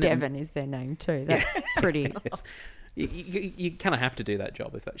rolled in... Devon is their name too. That's pretty... Yes. You kind of have to do that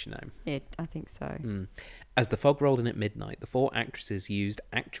job if that's your name. Yeah, I think so. As the fog rolled in at midnight, the 4 actresses used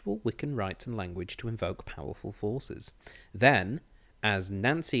actual Wiccan rites and language to invoke powerful forces. Then, as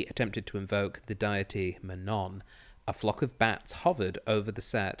Nancy attempted to invoke the deity Manon, a flock of bats hovered over the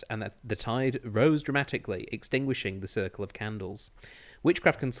set and the tide rose dramatically, extinguishing the circle of candles.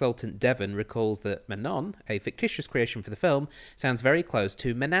 Witchcraft consultant Devon recalls that Manon, a fictitious creation for the film, sounds very close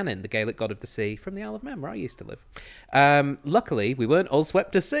to Manannan, the Gaelic god of the sea, from the Isle of Man, where I used to live. Luckily, we weren't all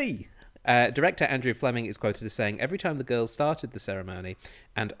swept to sea. Director Andrew Fleming is quoted as saying, every time the girls started the ceremony,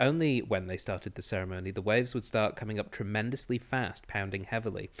 and only when they started the ceremony, the waves would start coming up tremendously fast, pounding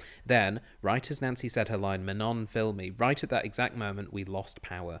heavily. Then, right as Nancy said her line, Manon, fill me, right at that exact moment, we lost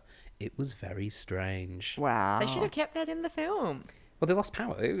power. It was very strange. Wow. They should have kept that in the film. Well, they lost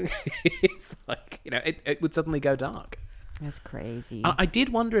power. It's like, it would suddenly go dark. That's crazy. I did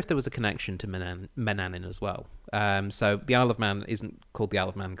wonder if there was a connection to Manannan as well. So the Isle of Man isn't called the Isle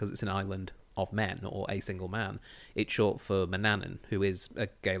of Man because it's an island of men or a single man. It's short for Manannan, who is a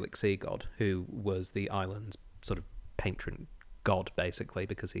Gaelic sea god, who was the island's sort of patron god, basically,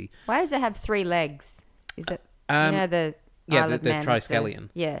 because he... Why does it have 3 legs? Is it, the Isle of the Man triskelion.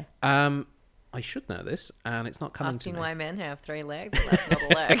 Yeah. I should know this, and it's not coming Asking to me. why men have 3 legs? Well, that's not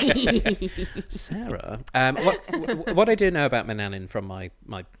a leg. Sarah, what I do know about Manannan from my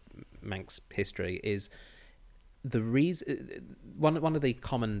Manx history is the reason. One of the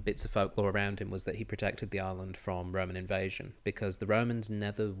common bits of folklore around him was that he protected the island from Roman invasion because the Romans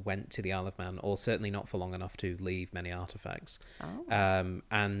never went to the Isle of Man, or certainly not for long enough to leave many artifacts.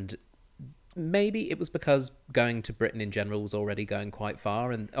 And maybe it was because going to Britain in general was already going quite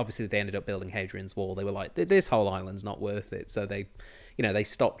far, and obviously they ended up building Hadrian's Wall. They were like, this whole island's not worth it, so they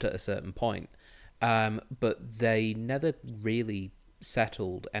stopped at a certain point. But they never really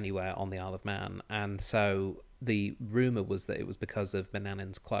settled anywhere on the Isle of Man, and so the rumour was that it was because of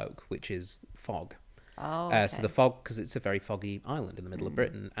Manannan's cloak, which is fog. Okay. So the fog, because it's a very foggy island in the middle of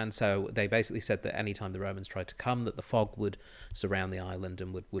Britain, and so they basically said that any time the Romans tried to come, that the fog would surround the island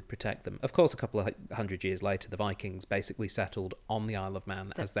and would protect them. Of course, a couple of 100 years later, the Vikings basically settled on the Isle of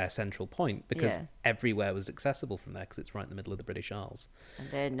Man as their central point because everywhere was accessible from there because it's right in the middle of the British Isles.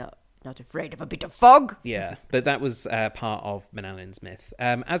 And they're not afraid of a bit of fog. Yeah, but that was part of Manannan's myth.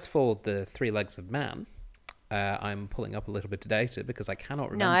 As for the 3 legs of man, I'm pulling up a little bit of data because I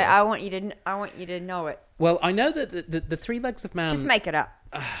cannot remember. No, I want you to know it. Well, I know that the 3 legs of man... Just make it up.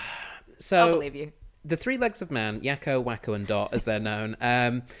 So I'll believe you. The 3 legs of man, Yakko, Wacko, and Dot, as they're known,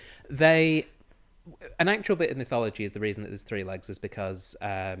 an actual bit of mythology is the reason that there's 3 legs is because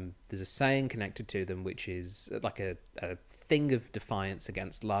there's a saying connected to them, which is like a thing of defiance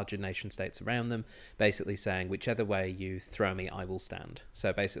against larger nation states around them, basically saying, whichever way you throw me, I will stand.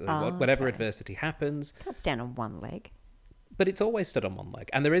 So basically, whatever adversity happens... Can't stand on one leg. But it's always stood on one leg.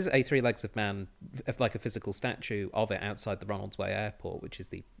 And there is a 3 legs of man, like a physical statue of it outside the Ronaldsway Airport, which is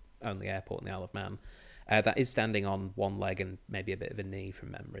the only airport in the Isle of Man. That is standing on one leg and maybe a bit of a knee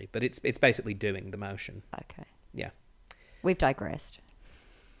from memory. But it's basically doing the motion. Okay. Yeah. We've digressed.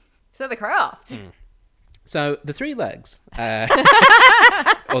 So the craft. So the 3 legs,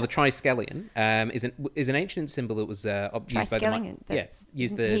 or the triskelion, is an ancient symbol that was used by the...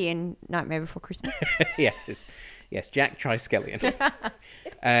 Isn't he in Nightmare Before Christmas? Yes, Jack Triskelion.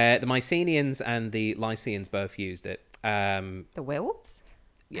 The Mycenaeans and the Lycians both used it. The werewolves?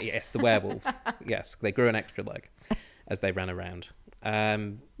 Yes, the werewolves. Yes, they grew an extra leg as they ran around.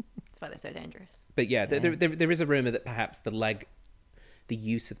 That's why they're so dangerous. But yeah, there is a rumour that perhaps the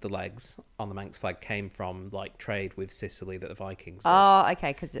use of the legs on the Manx flag came from like trade with Sicily that the Vikings did. Oh,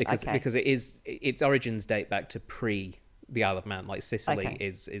 okay, because its origins date back to pre the Isle of Man. Like Sicily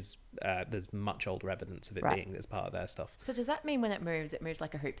is there's much older evidence of it being as part of their stuff. So does that mean when it moves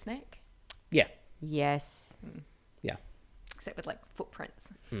like a hoop snake? Yeah. Yes. Yeah. Except with like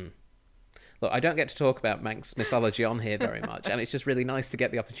footprints. Look, I don't get to talk about Manx mythology on here very much, and it's just really nice to get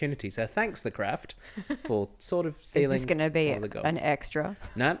the opportunity. So thanks, The Craft, for sort of stealing. Is this going to be all the gods. an extra?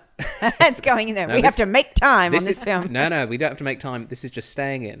 No. It's going in there. We have to make time on this film. No, we don't have to make time. This is just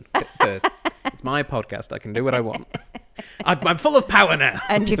staying in. It's my podcast. I can do what I want. I'm full of power now.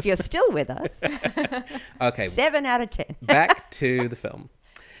 And if you're still with us, okay, 7 out of 10. Back to the film.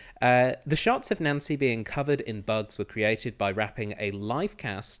 The shots of Nancy being covered in bugs were created by wrapping a live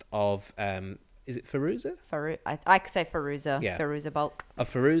cast of is it Fairuza? I could say Fairuza. Yeah. Fairuza Balk.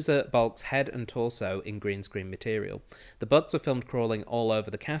 Of Fairuza Balk's head and torso in green screen material. The bugs were filmed crawling all over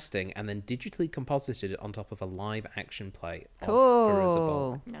the casting and then digitally composited on top of a live action play of Fairuza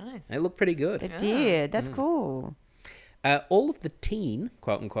Balk. Nice. It looked pretty good. It did. That's cool. All of the teen,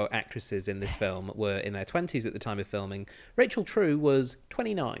 quote-unquote, actresses in this film were in their 20s at the time of filming. Rachel True was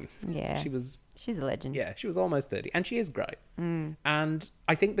 29. Yeah. She's a legend. Yeah, she was almost 30. And she is great. And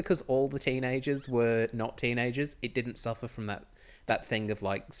I think because all the teenagers were not teenagers, it didn't suffer from that thing of,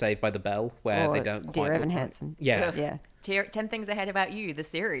 like, Saved by the Bell, where Or they don't quite... Dear Evan look Hansen. Yeah. Yeah. 10 Things I Hate About You, the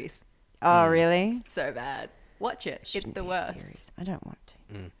series. Oh, really? It's so bad. Watch it. Shouldn't it's the be a worst. series. I don't want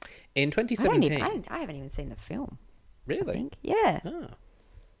to. In 2017... I haven't even seen the film. I Really? think. Yeah. Oh.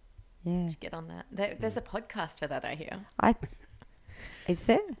 Yeah. Get on that. There's a podcast for that, I hear. Is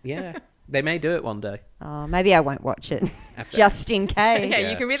there? Yeah. They may do it one day. Oh, maybe I won't watch it. After- Just in case. Yeah,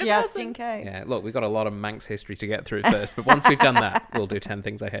 Yeah. you can be the Just person. in case. Yeah, look, we've got a lot of Manx history to get through first, but once we've done that, we'll do 10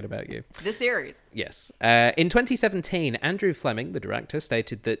 Things I Hate About You. The series. Yes. In 2017, Andrew Fleming, the director,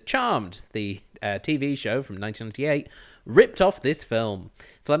 stated that Charmed, the TV show from 1998, ripped off this film.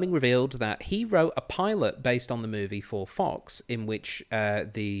 Fleming revealed that he wrote a pilot based on the movie for Fox, in which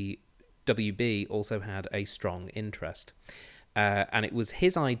the WB also had a strong interest. And it was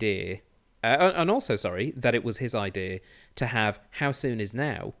his idea... that it was his idea to have How Soon Is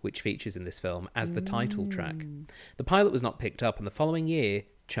Now, which features in this film, as the title track. The pilot was not picked up, and the following year,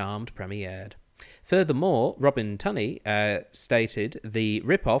 Charmed premiered. Furthermore, Robin Tunney stated the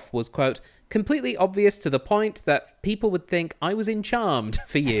ripoff was, quote, completely obvious to the point that people would think I was in Charmed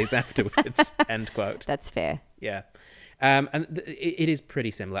for years afterwards, end quote. That's fair. Yeah. And it is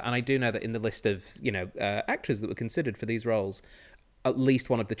pretty similar. And I do know that in the list of, actors that were considered for these roles, at least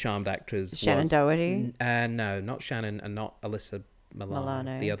one of the Charmed actors Shannon was... Doherty? No, not Shannon and not Alyssa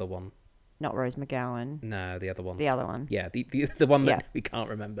Milano. The other one. Not Rose McGowan. No, the other one. The other one. Yeah, the one that we can't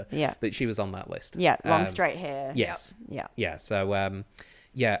remember. Yeah. But she was on that list. Yeah, long straight hair. Yes. Yeah. Yeah, so...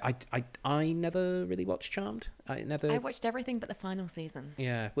 I never really watched Charmed. I watched everything but the final season.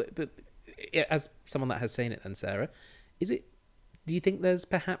 Yeah, but as someone that has seen it then, Sarah, do you think there's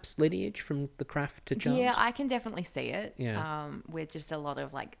perhaps lineage from The Craft to Charmed? Yeah, I can definitely see it. Yeah. With just a lot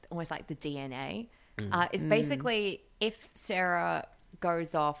of almost like the DNA. It's basically if Sarah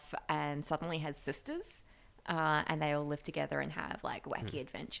goes off and suddenly has sisters, and they all live together and have like wacky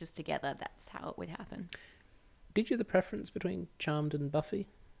adventures together, that's how it would happen. Did you have the preference between Charmed and Buffy?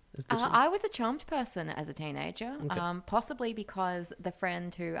 As the two? I was a Charmed person as a teenager, Okay. possibly because the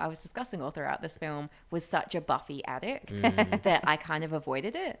friend who I was discussing all throughout this film was such a Buffy addict that I kind of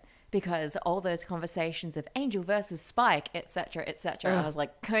avoided it, because all those conversations of Angel versus Spike, etc., I was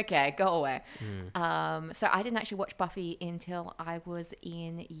like, okay, go away. So I didn't actually watch Buffy until I was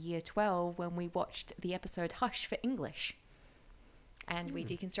in year 12 when we watched the episode Hush for English. And we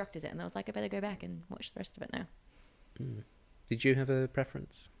deconstructed it, and I was like, I better go back and watch the rest of it now. Did you have a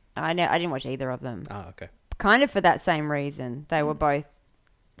preference? I didn't watch either of them. Oh, okay. Kind of for that same reason. They were both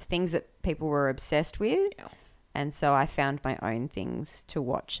things that people were obsessed with. Yeah. And so I found my own things to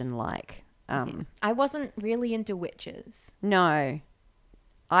watch and like. I wasn't really into witches. No.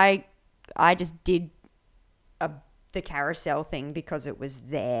 I just did the carousel thing because it was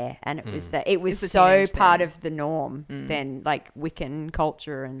there, and it was that it was It's a so teenage part thing. of the norm then, like Wiccan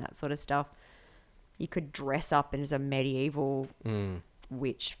culture and that sort of stuff. You could dress up as a medieval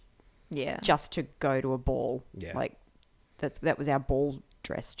witch Yeah. just to go to a ball. Yeah. Like that was our ball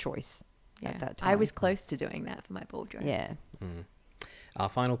dress choice at that time. I was close to doing that for my ball dress. Yeah. Our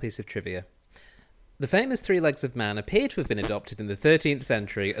final piece of trivia. The famous three legs of man appear to have been adopted in the 13th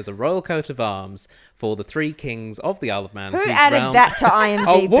century as a royal coat of arms for the three kings of the Isle of Man. Who whose added realm- that to IMDb?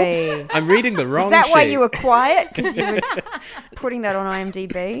 Oh, whoops! I'm reading the wrong Is that why sheet. you were quiet? Because you were putting that on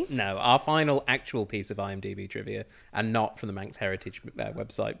IMDb? No, our final actual piece of IMDb trivia, and not from the Manx Heritage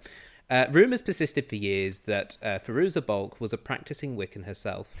website. Rumours persisted for years that Fairuza Balk was a practicing Wiccan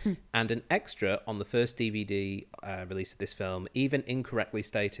herself, and an extra on the first DVD release of this film even incorrectly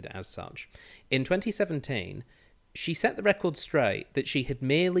stated as such. In 2017, she set the record straight that she had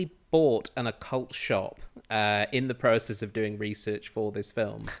merely bought an occult shop in the process of doing research for this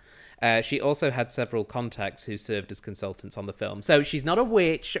film. She also had several contacts who served as consultants on the film. So she's not a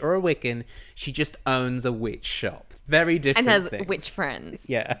witch or a Wiccan. She just owns a witch shop. Very different And has things. witch friends.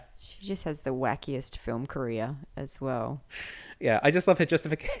 Yeah. She just has the wackiest film career as well. Yeah, I just love her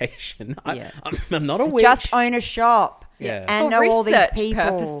justification. Yeah. I'm not a witch. Just own a shop Yeah. and For know all these research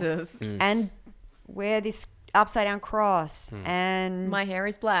people purposes. and wear this upside down cross and My hair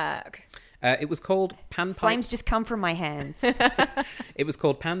is black. It was called Flames Panpipes. just come from my hands. It was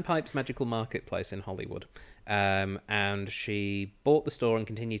called Panpipes Magical Marketplace in Hollywood. And she bought the store and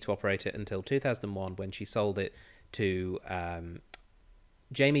continued to operate it until 2001 when she sold it to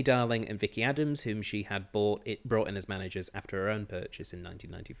Jamie Darling and Vicky Adams, whom she had brought in as managers after her own purchase in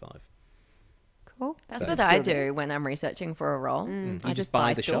 1995. Cool. That's what I do when I'm researching for a role. I You just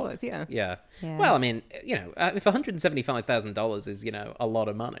buy the stores, shop. yeah. Yeah. Well, I mean, if $175,000 is, a lot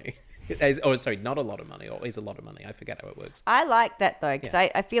of money, not a lot of money, or is a lot of money. I forget how it works. I like that though, because Yeah.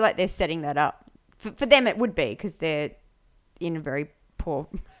 I feel like they're setting that up. For them, it would be because they're in very poor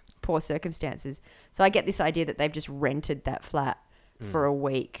circumstances. So I get this idea that they've just rented that flat for a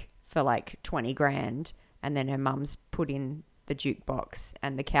week for like 20 grand, and then her mum's put in the jukebox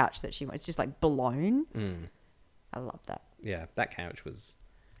and the couch that she wants. It's just like blown. I love that. Yeah, that couch was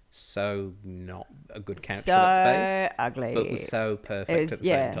so not a good couch So for that space. ugly. But was so perfect at the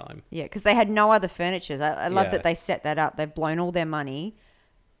same time. Yeah, because they had no other furniture. I love Yeah. that they set that up. They've blown all their money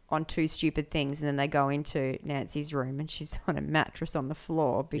on two stupid things, and then they go into Nancy's room and she's on a mattress on the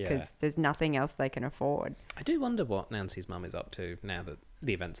floor because there's nothing else they can afford. I do wonder what Nancy's mum is up to now that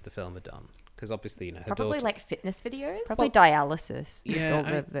the events of the film are done. Because obviously, her Probably daughter... like fitness videos. Probably dialysis with Yeah, all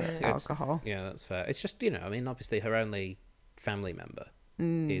the it's- alcohol. Yeah, that's fair. It's just, obviously her only family member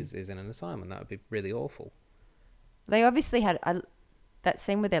is in an asylum, and that would be really awful. They obviously had that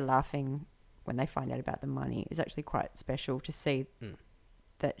scene where they're laughing when they find out about the money is actually quite special to see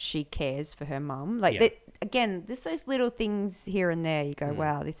that she cares for her mum. Like, again, there's those little things here and there. You go,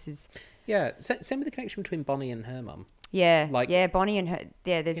 wow, this is... Yeah, same with the connection between Bonnie and her mum. Yeah, Like- Bonnie and her...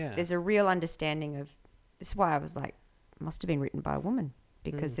 Yeah, there's a real understanding of... This is why I was like, it must have been written by a woman,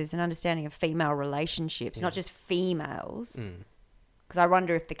 because there's an understanding of female relationships, not just females. Because I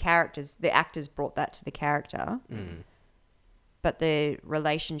wonder if the actors brought that to the character. But the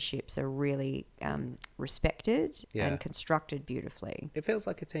relationships are really respected and constructed beautifully. It feels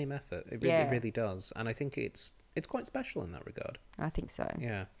like a team effort. It really does. And I think it's quite special in that regard. I think so.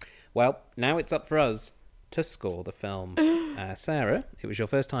 Yeah. Well, now it's up for us to score the film. Sarah, it was your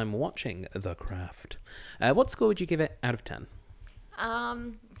first time watching The Craft. What score would you give it out of 10?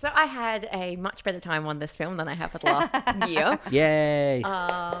 So I had a much better time on this film than I have for the last year. Yay!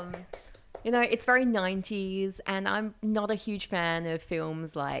 It's very 90s, and I'm not a huge fan of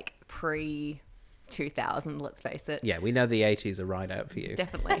films like pre-2000, let's face it. Yeah, we know the 80s are right out for you.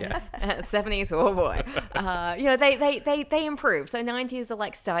 Definitely. Yeah. 70s, oh boy. They improve. So 90s are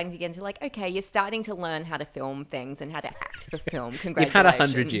like starting to get into like, okay, you're starting to learn how to film things and how to act for film. Congratulations. You've had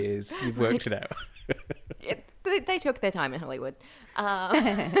 100 years. You've worked it out. They took their time in Hollywood.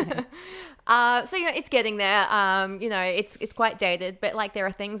 It's getting there. It's quite dated, but like there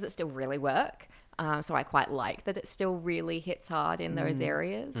are things that still really work. So I quite like that it still really hits hard in those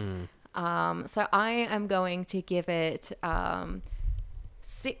areas. So I am going to give it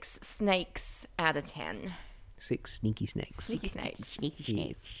 6 snakes out of 10. 6 sneaky snakes. Sneaky snakes.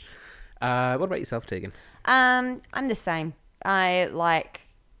 Yes. What about yourself, Tegan? I'm the same. I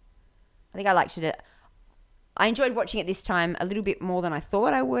think I liked it. I enjoyed watching it this time a little bit more than I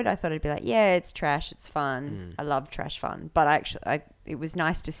thought I would. I thought it'd be like, yeah, it's trash, it's fun. I love trash fun. But it was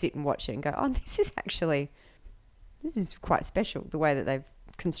nice to sit and watch it and go, oh, this is quite special, the way that they've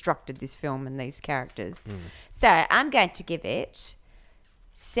constructed this film and these characters. So I'm going to give it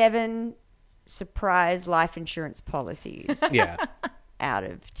 7 surprise life insurance policies Yeah. out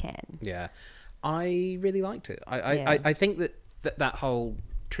of 10. Yeah. I really liked it. I think that whole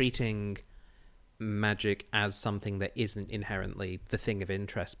treating magic as something that isn't inherently the thing of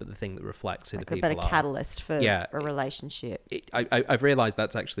interest, but the thing that reflects who the people But a are. catalyst for Yeah. a relationship. I've realised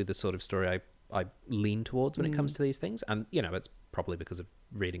that's actually the sort of story I lean towards when it comes to these things. And, it's probably because of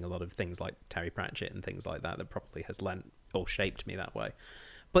reading a lot of things like Terry Pratchett and things like that probably has lent or shaped me that way.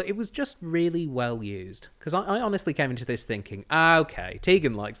 But it was just really well used. Because I honestly came into this thinking, okay,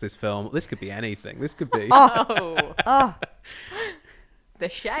 Tegan likes this film. This could be anything. This could be... Oh, The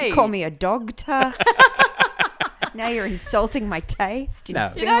shade. call me a dogter. Now you're insulting my taste. In No.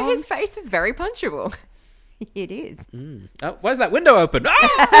 His films. face is very punchable. It is. Oh, where's that window open?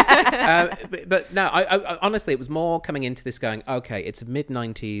 Ah! But no, I honestly, it was more coming into this going, okay, it's a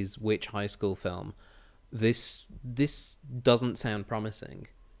mid-90s witch high school film. This doesn't sound promising,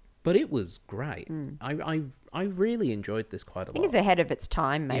 but it was great. I really enjoyed this quite a I think lot. it's ahead of its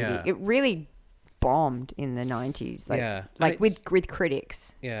time, maybe. Yeah. It really bombed in the 90s. Yeah. Like And with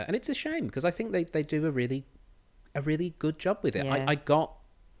critics. Yeah, and it's a shame because I think they do a really good job with it. Yeah. I got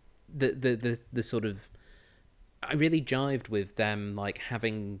the sort of... I really jived with them like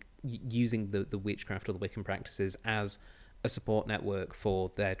using the witchcraft or the Wiccan practices as a support network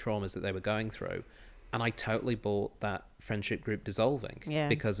for their traumas that they were going through. And I totally bought that friendship group dissolving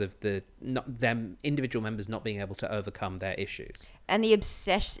because of them individual members not being able to overcome their issues. And the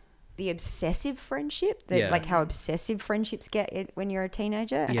obsessive friendship, like how obsessive friendships get when you're a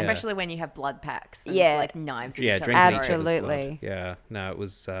teenager. Yeah. Especially when you have blood packs and like knives in each other's absolutely. Yeah, no, it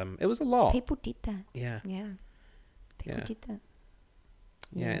was a lot. People did that. Yeah. People did that.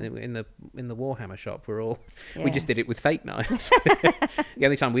 Yeah, in the Warhammer shop, we just did it with fake knives. The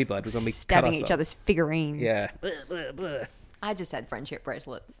only time we bled was when we stabbing cut each other's figurines. Yeah. I just had friendship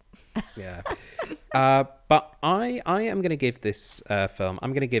bracelets. Yeah. But I am going to give this film,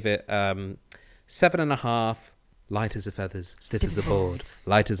 I'm going to give it 7.5, light as a feather, stiff as a board.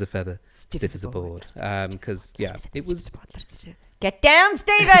 Light as a feather, stiff as a board. Because, it was... Get down,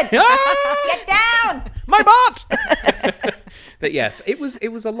 Stephen! Get down! My butt! But yes, it was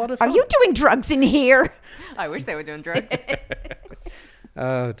a lot of fun. Are you doing drugs in here? I wish they were doing drugs.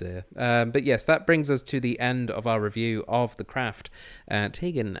 Oh dear. But yes, that brings us to the end of our review of The Craft.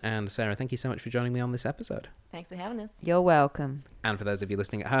 Tegan and Sarah, thank you so much for joining me on this episode. Thanks for having us. You're welcome. And for those of you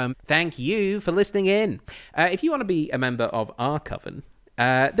listening at home, thank you for listening in. If you want to be a member of our coven,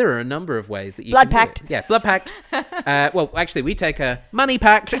 there are a number of ways that you Blood can pact. do it. Yeah, blood pact. Well, actually, we take a money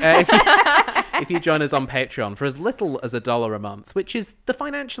pact if you join us on Patreon for as little as $1 a month, which is the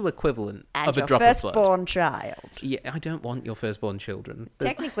financial equivalent of a drop of blood. And your firstborn child. Yeah, I don't want your firstborn children.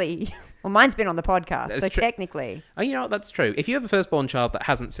 Technically, well, mine's been on the podcast, so technically. Oh, you know what? That's true. If you have a firstborn child that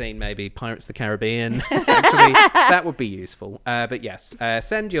hasn't seen maybe Pirates of the Caribbean, actually, that would be useful. But yes,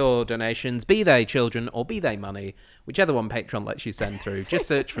 send your donations, be they children or be they money, whichever one Patreon lets you send through. Just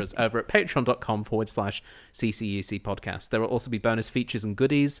search for us over at patreon.com/CCUC podcast. There will also be bonus features and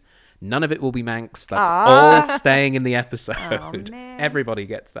goodies. None of it will be Manx. That's all staying in the episode. Oh, man. Everybody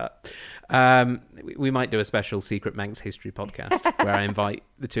gets that. We might do a special secret Manx history podcast where I invite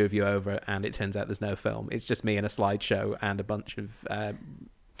the two of you over and it turns out there's no film. It's just me and a slideshow and a bunch of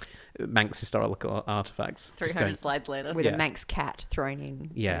Manx historical artifacts. 300 slides later. With a Manx cat thrown in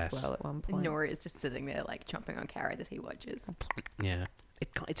Yes. as well at one point. Nora is just sitting there like chomping on carrot as he watches. Yeah.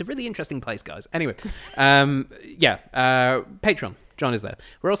 It's a really interesting place, guys. Anyway, Patreon. Join us there.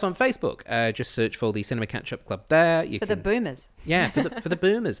 We're also on Facebook. Just search for the Cinema Catch-Up Club there. The boomers. Yeah, for the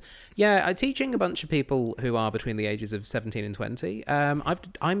boomers. Yeah, I'm teaching a bunch of people who are between the ages of 17 and 20.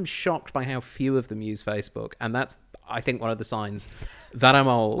 I'm shocked by how few of them use Facebook, and that's, I think, one of the signs that I'm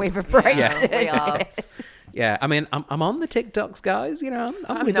old. We've approached it. We are. Yeah, I mean, I'm on the TikToks, guys. You know,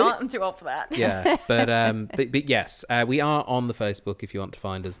 I'm with not. it. I'm too old for that. Yeah, but yes, we are on the Facebook if you want to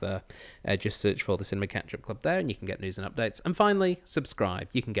find us there. Just search for the Cinema Catch-Up Club there and you can get news and updates. And finally, subscribe.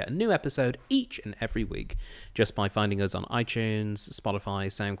 You can get a new episode each and every week just by finding us on iTunes, Spotify,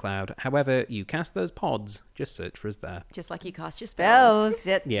 SoundCloud. However you cast those pods, just search for us there. Just like you cast your spells.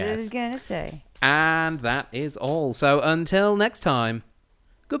 That's what I was going to say. And that is all. So until next time,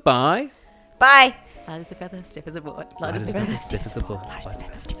 goodbye. Bye. Light as a feather, stiff as a board. Light as a feather, stiff as a board. Light as a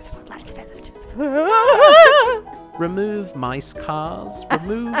feather, stiff as a board. Light as a feather, stiff as a board. Remove my scars.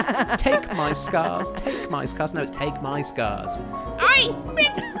 Take my scars. Take my scars. No, it's take my scars.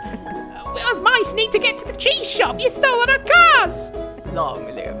 Us mice need to get to the cheese shop. You stole our cars. Long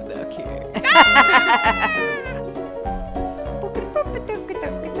live the king.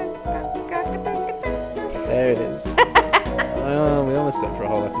 There it is. Oh, we almost got for a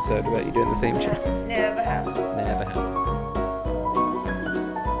whole episode without you doing the theme tune. Never have. Never have.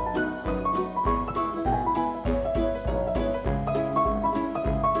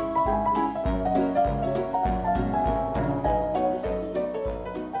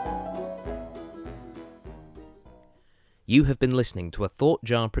 You have been listening to a Thought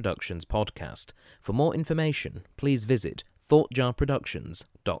Jar Productions podcast. For more information, please visit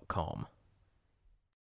thoughtjarproductions.com.